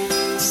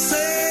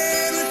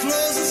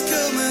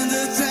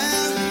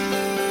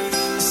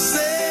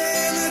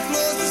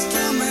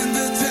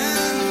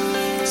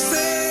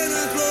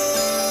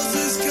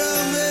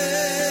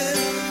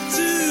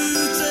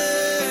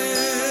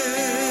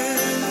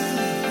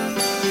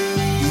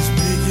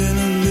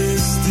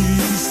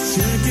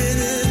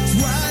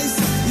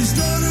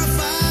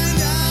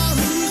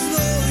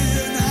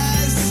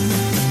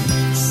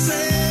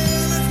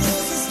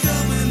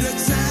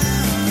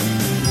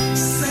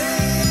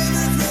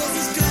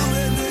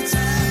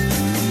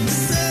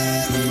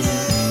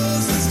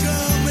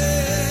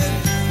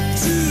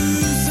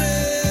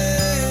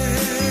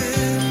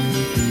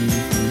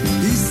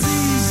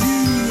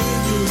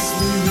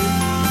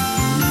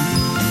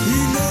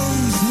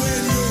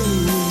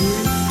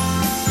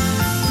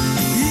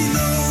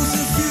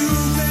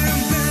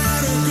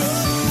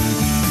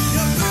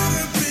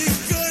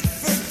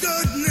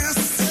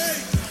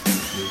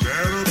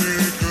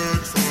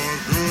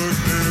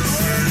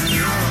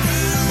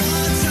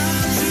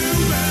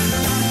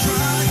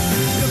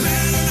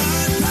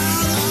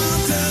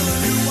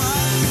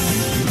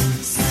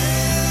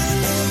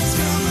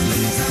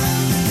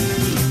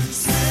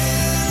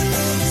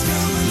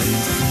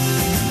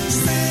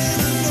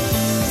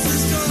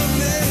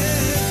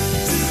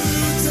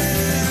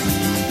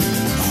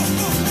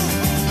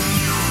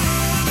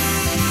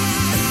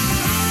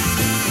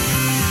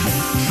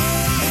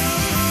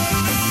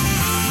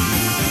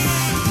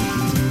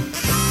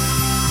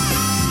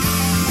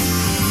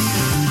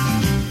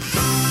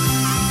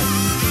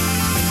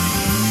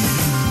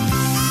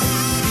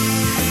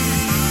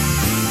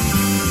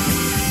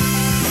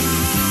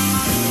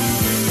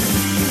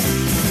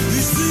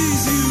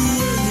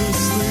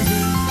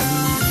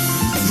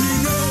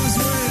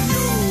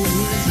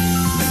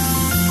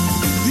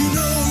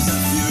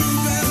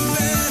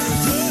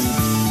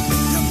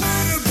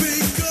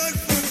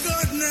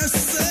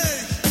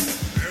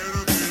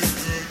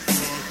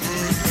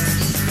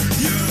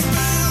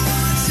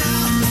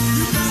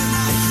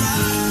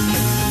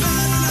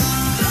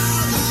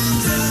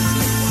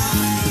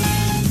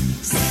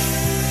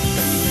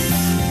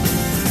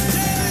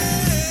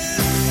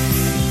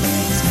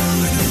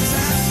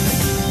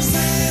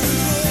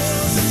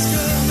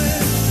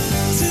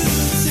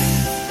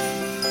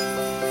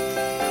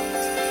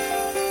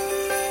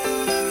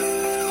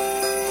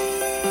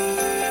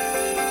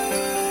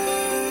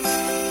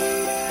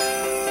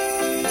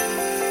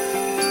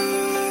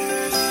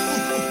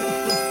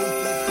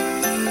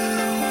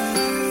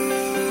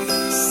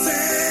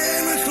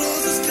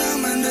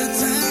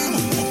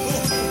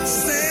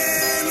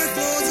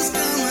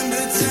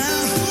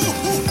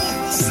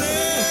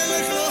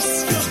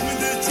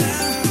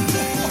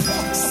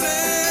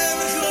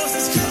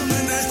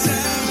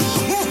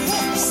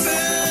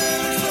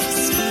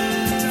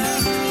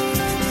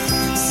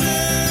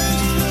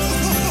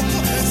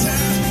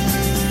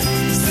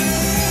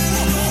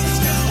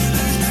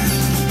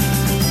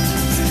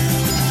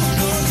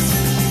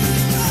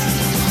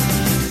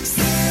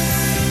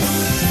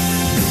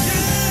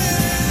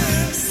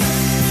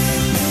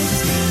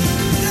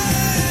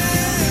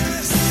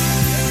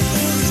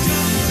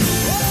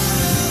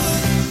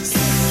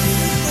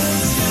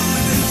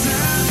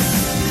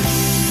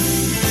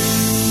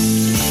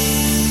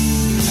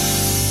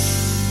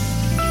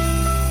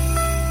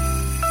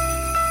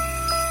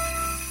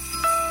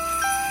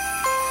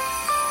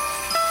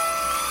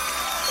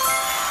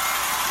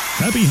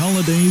 Happy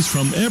holidays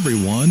from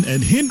everyone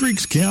at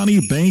Hendricks County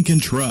Bank and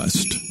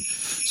Trust.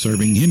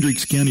 Serving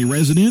Hendricks County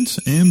residents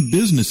and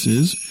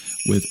businesses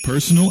with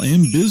personal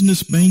and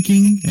business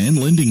banking and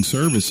lending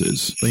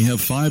services. They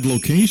have 5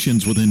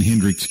 locations within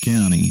Hendricks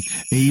County: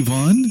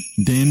 Avon,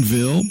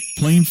 Danville,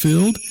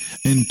 Plainfield,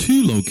 and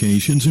 2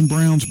 locations in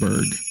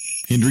Brownsburg.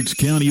 Hendricks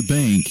County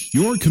Bank,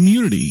 your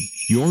community,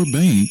 your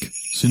bank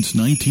since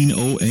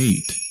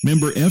 1908.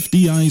 Member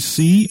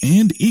FDIC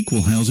and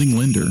equal housing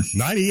lender.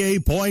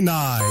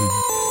 98.9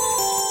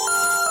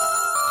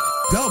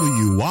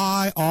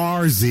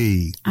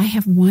 WYRZ. I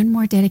have one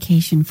more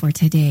dedication for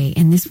today,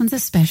 and this one's a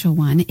special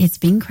one. It's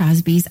Bing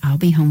Crosby's I'll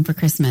Be Home for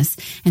Christmas.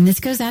 And this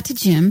goes out to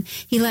Jim.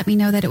 He let me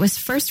know that it was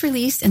first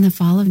released in the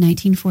fall of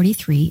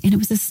 1943, and it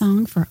was a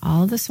song for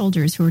all the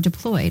soldiers who were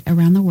deployed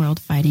around the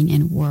world fighting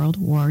in World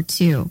War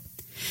II.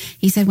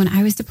 He said, when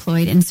I was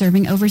deployed and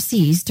serving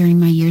overseas during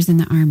my years in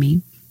the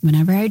Army,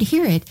 whenever I would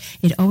hear it,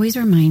 it always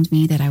reminds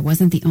me that I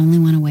wasn't the only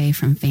one away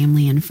from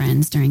family and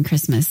friends during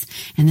Christmas,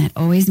 and that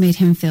always made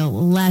him feel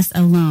less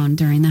alone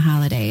during the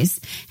holidays.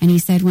 And he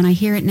said, when I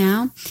hear it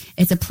now,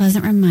 it's a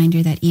pleasant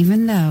reminder that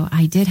even though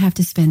I did have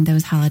to spend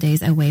those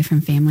holidays away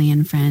from family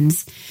and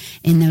friends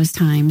in those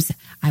times,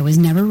 I was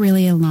never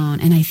really alone.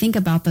 And I think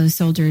about those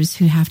soldiers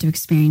who have to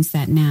experience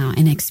that now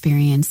and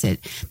experience it,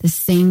 the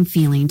same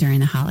feeling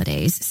during the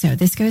holidays. So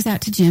this goes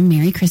out to Jim.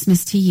 Merry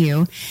Christmas to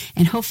you.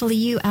 And hopefully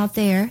you out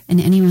there and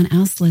anyone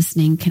else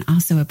listening can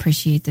also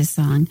appreciate this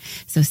song.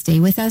 So stay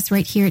with us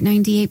right here at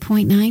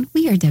 98.9.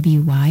 We are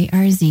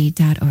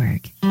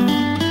WYRZ.org.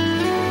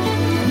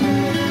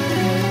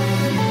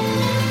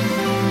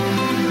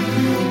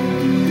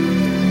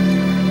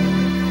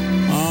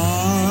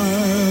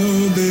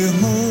 I'll be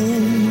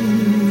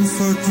home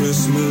for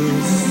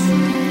Christmas.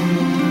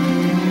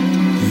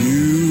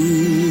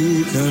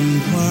 You can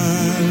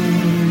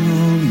plan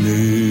on me.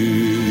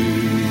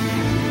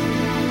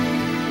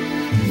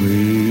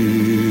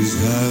 Please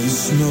have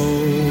snow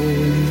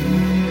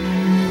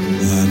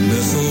and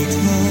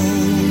mistletoe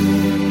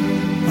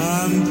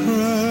and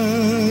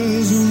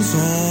presents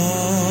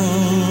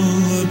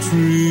on the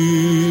tree.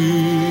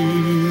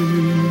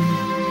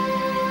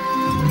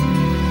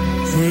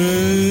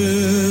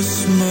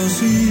 Christmas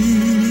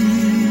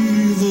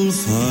Eve will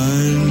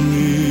find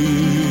me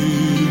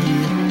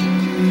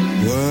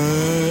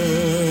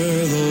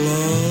where the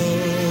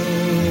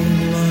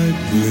love light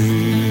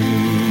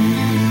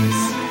gleams.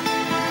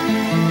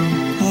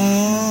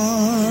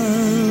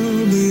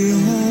 I'll be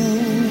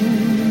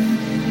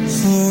home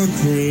for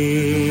Christmas,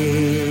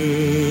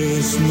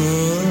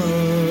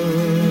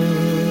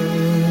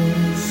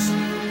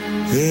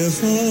 if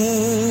only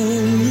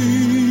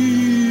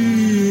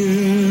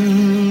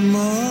in my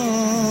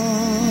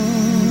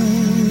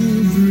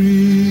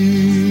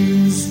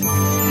dreams. I'll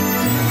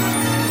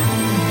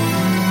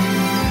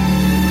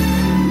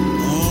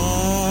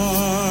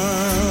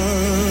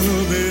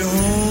be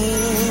home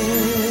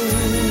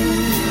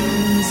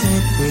for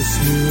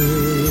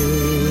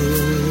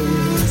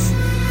Christmas.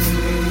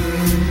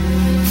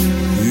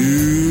 You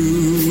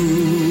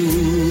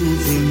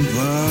can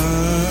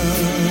plan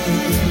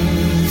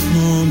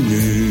on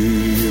me.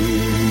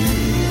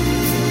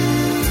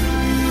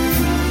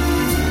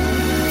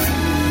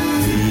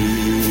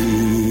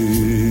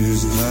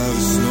 Please have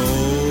snow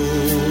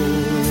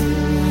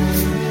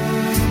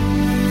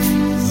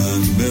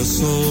and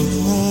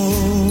mistletoe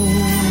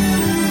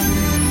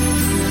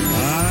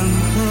and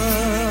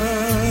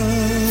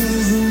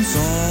presents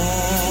on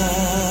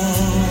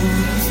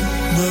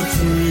the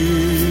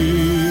tree.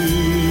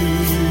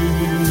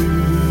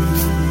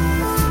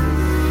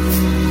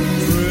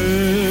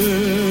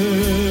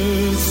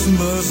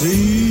 Christmas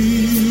Eve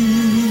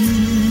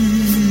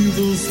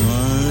will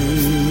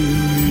find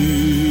me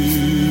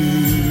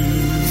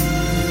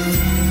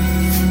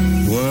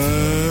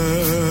where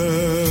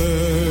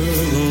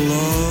the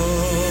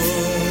love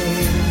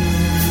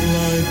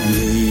light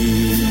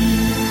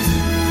gleams.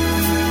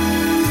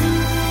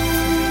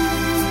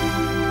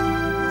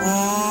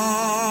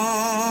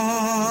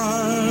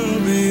 I'll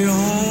be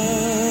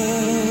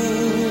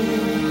home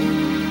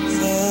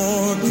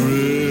for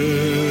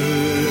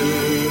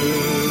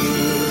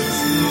Christmas,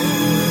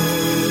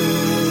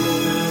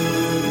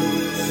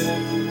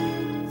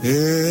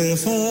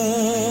 if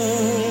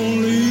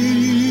only in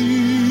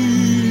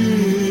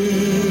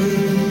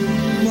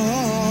my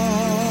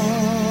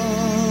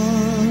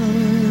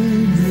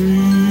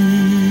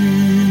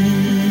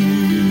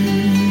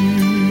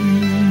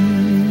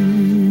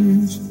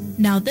dreams.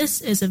 Now,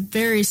 this is a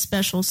very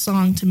special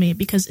song to me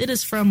because it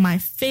is from my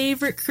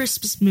favorite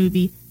Christmas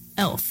movie,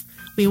 Elf.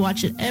 We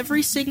watch it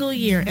every single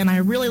year, and I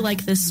really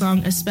like this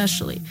song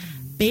especially.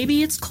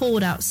 Baby It's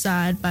Cold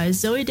Outside by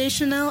Zooey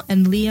Deschanel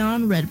and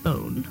Leon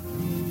Redbone.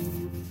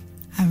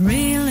 I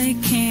really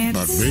can't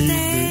But stay.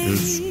 baby,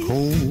 it's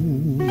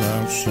cold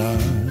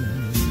outside.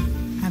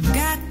 I've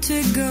got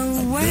to go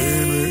away.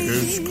 Baby,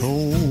 it's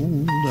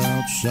cold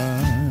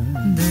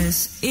outside.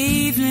 This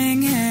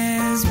evening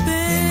has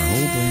been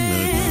Hoping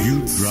that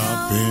you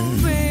drop so in.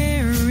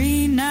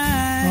 very I'll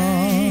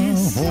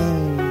nice.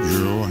 hold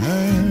your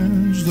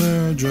hand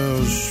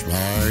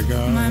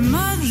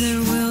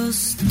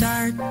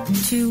start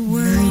to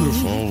worry.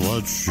 Beautiful,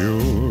 what's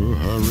your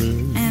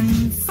hurry?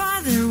 And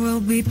Father will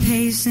be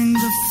pacing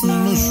the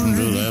floor. Listen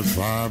to that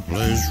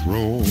fireplace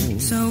roll.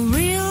 So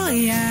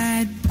really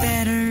I'd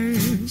better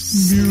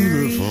scurry.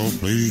 Beautiful,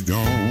 please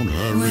don't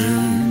hurry.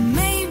 Well,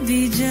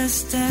 maybe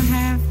just a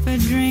half a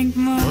drink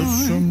more. Put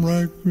some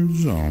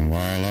records on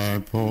while I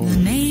pour. The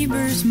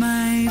neighbors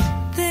might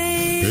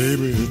think,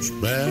 baby, it's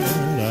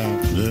bad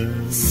out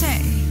there.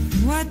 Say,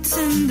 what's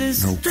in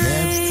this no drink?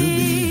 cabs to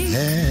be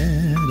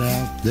had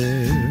out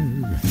there.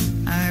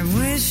 I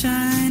wish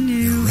I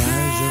knew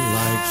Rising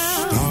like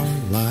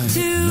starlight to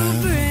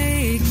now.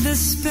 break the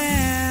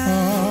spell.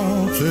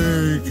 I'll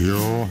take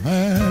your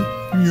hat,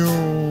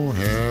 your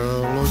hair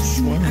looks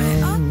swell. I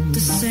ought to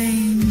say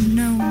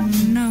no,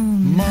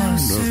 Mind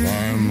sir. if I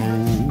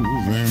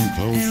move in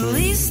closer? At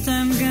least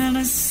I'm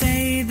gonna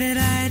say that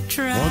I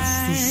tried. What's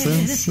the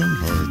sense in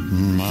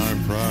hurting my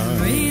pride?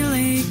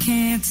 Really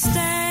can't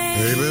stay.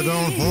 Baby,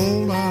 don't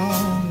hold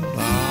out.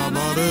 Ah,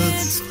 but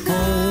it's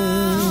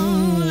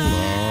cold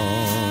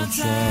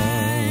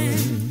outside.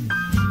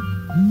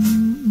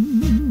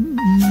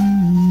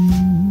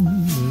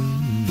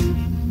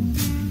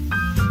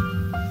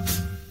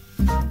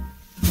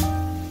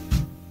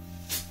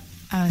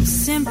 I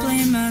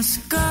simply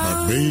must go.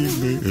 But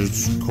baby,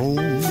 it's cold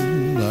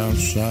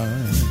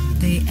outside.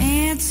 The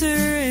answer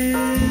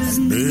is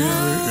Baby,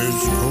 no.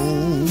 it's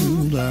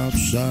cold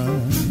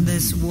outside.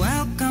 This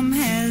welcome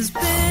has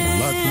been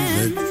Lucky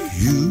that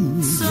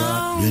you so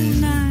dropped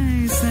in.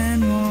 nice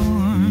and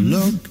warm.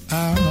 Look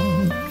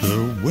out the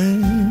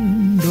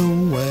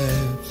window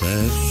at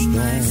that storm.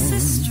 My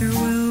sister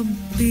will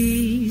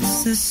be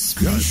suspicious.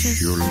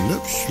 Gosh, your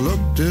lips look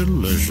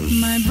delicious.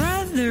 My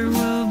brother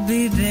will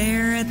be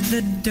there at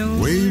the door.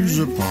 Waves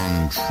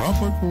upon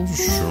tropical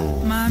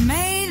shore. My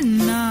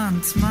maiden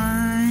aunt's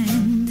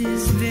mind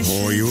is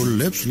vicious. Oh, your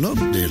lips look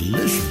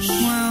delicious.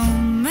 Well,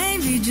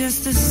 maybe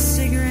just a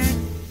cigarette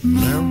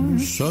more. Never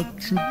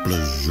such a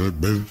blizzard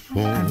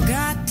before. I've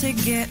got to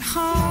get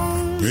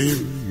home.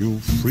 Baby, you'll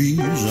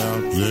freeze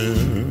out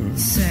there.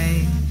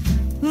 Say,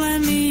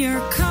 lend me your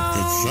coat.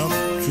 It's up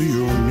to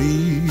your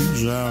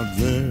knees out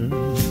there.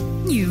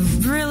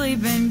 You've really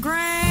been great.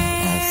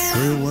 I'll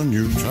thrill when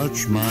you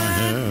touch my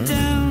hair.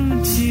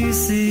 Don't you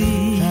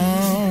see?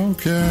 How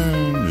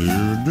can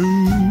you do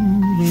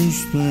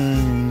this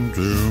thing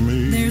to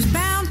me? There's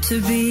bound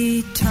to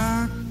be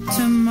talk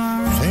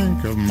tomorrow.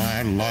 Think of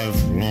my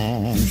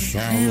lifelong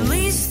sorrow. At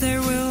least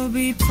there will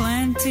be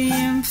plenty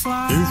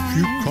implied. If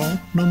you caught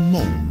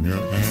pneumonia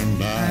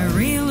and I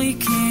really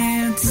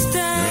can't stay.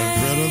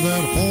 get rid of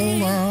that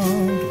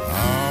holdout.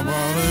 How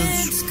about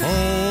it's cold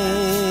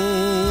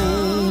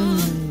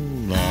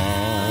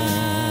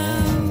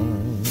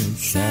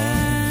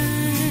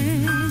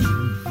outside?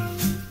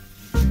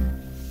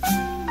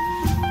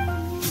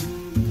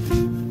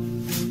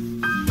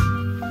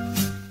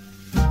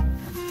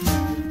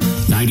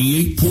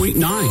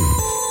 98.9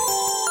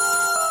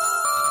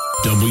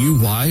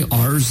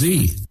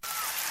 WYRZ.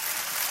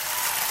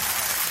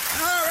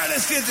 All right,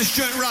 let's get this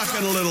joint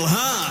rocking a little,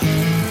 huh?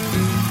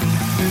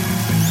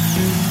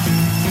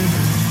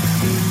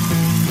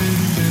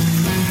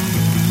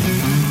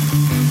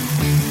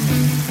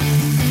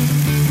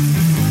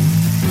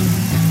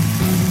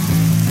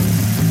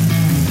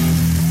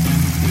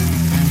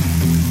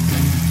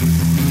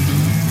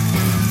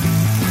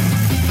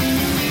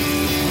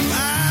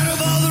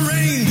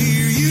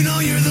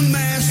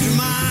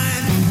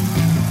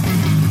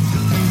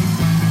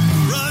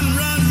 Run,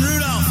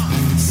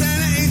 Rudolph,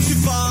 Santa ain't too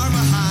far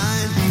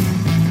behind.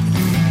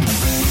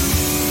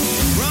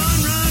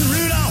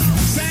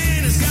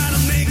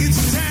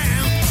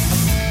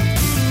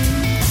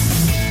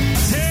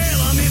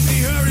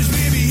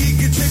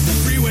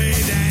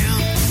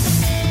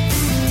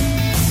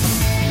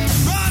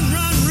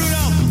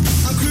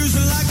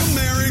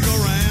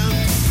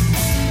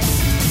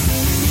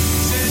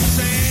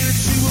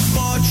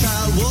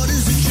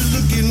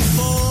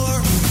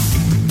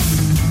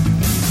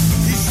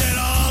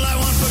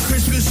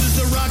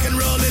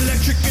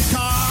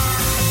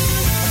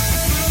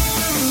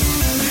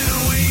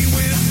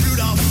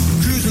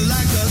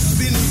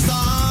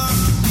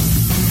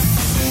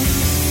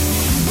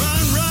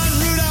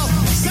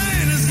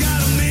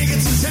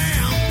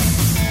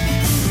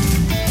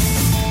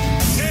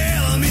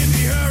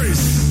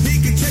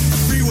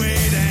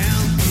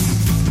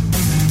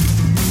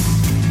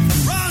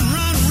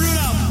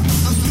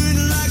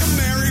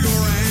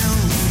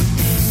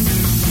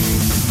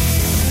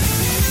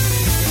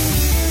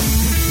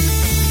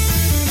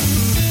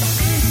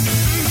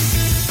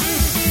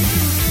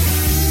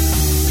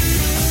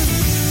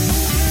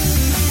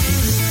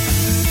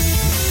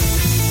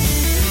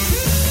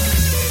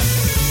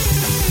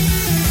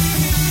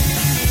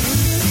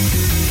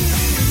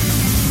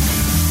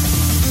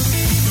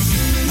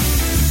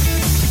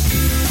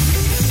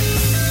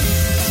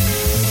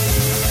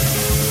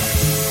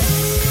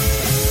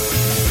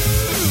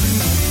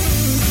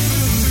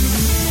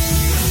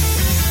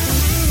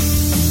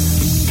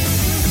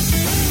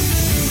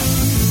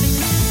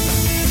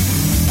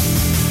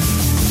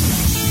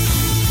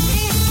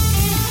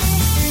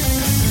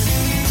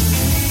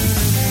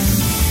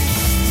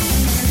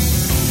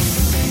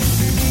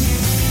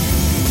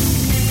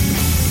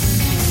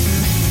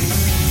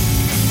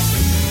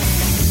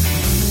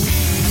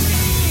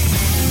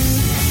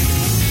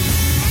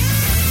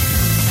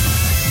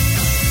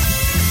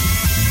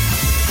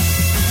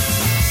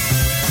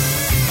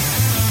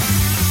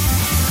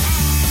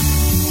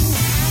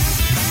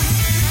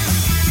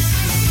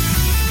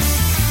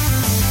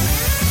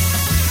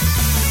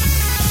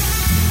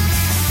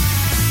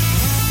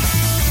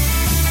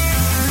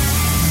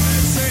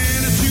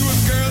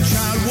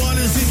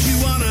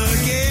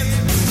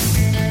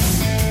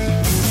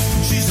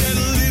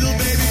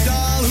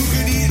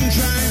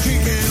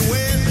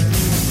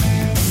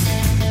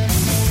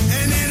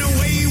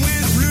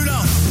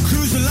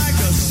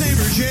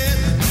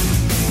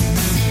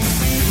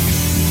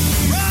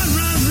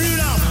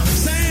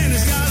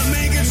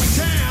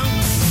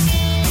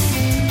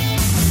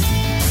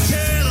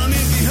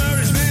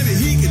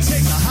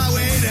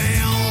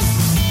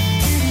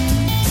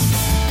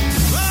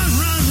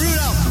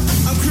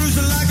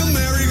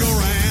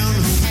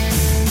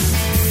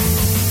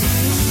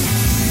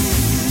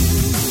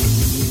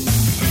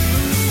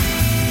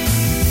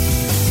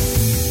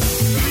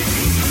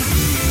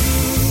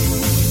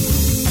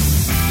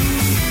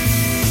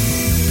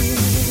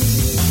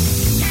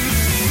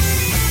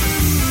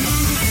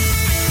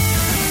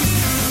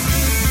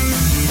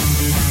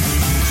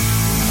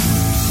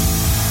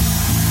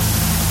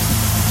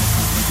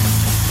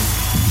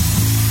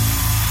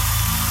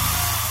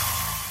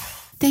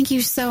 Thank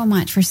you so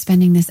much for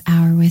spending this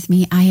hour with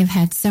me. I have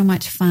had so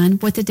much fun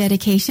with the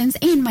dedications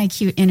and my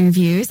cute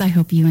interviews. I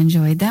hope you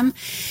enjoyed them.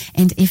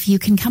 And if you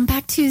can come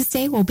back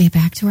Tuesday, we'll be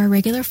back to our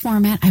regular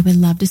format. I would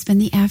love to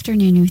spend the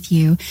afternoon with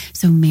you.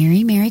 So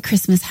Merry, Merry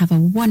Christmas. Have a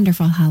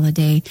wonderful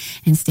holiday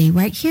and stay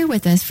right here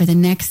with us for the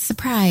next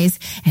surprise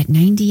at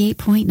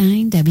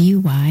 98.9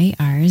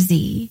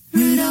 WYRZ.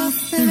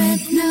 Rudolph the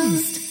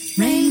red-nosed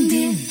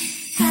reindeer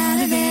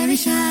had a very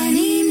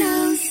shiny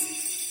nose.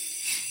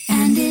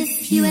 And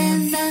if you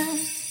ever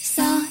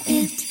saw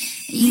it,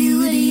 you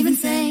would even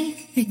say,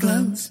 it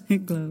glows,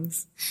 it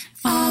glows.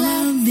 All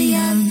of the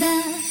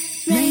other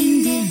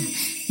reindeer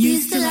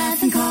used to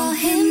laugh and call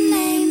him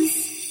names.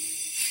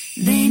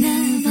 They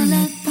never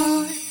let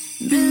poor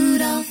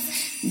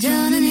Rudolph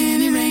join in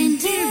any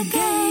reindeer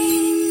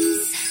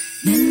games.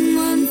 Then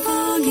one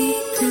foggy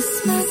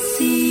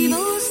Christmas Eve,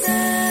 old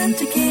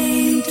Santa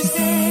came to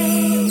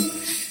say,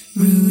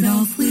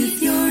 Rudolph,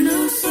 with your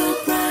nose so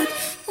bright,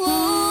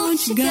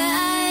 won't you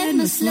guide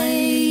my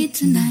sleigh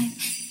tonight?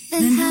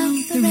 Then how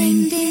the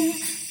reindeer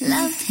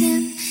loved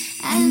him,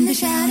 and they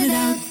shouted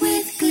out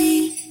with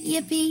glee,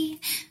 yippee!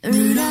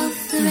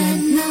 Rudolph the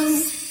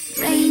red-nosed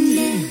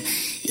reindeer,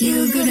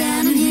 you'll go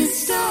down in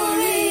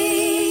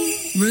history.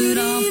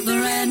 Rudolph the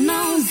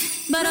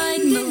red-nosed, but I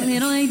know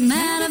it ain't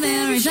had a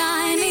very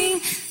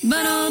shiny,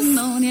 but I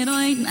know it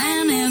ain't,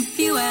 and if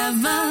you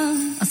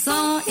ever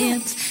saw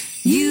it,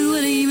 you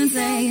would even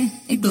say,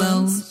 it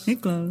glows,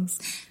 it glows.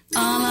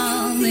 All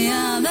of the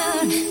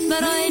other,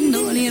 but I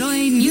know it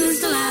ain't,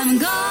 used to laugh and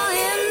call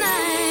him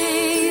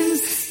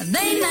names.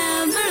 They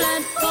never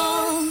let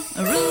poor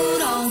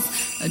Rudolph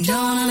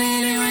join a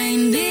little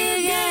reindeer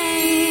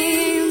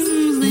games.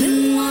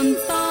 Then one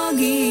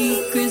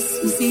foggy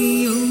Christmas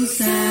Eve, old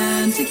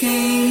Santa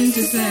came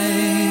to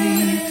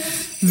say,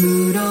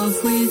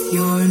 Rudolph, with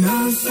your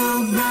nose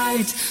so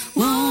bright,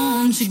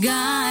 won't you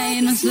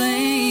guide my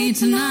sleigh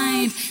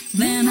tonight?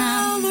 Then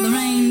how the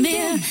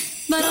reindeer,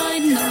 but I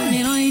know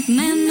it ain't,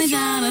 and they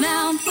shouted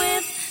out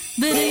with,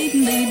 but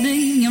ain't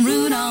they,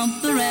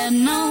 Rudolph the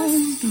red-nosed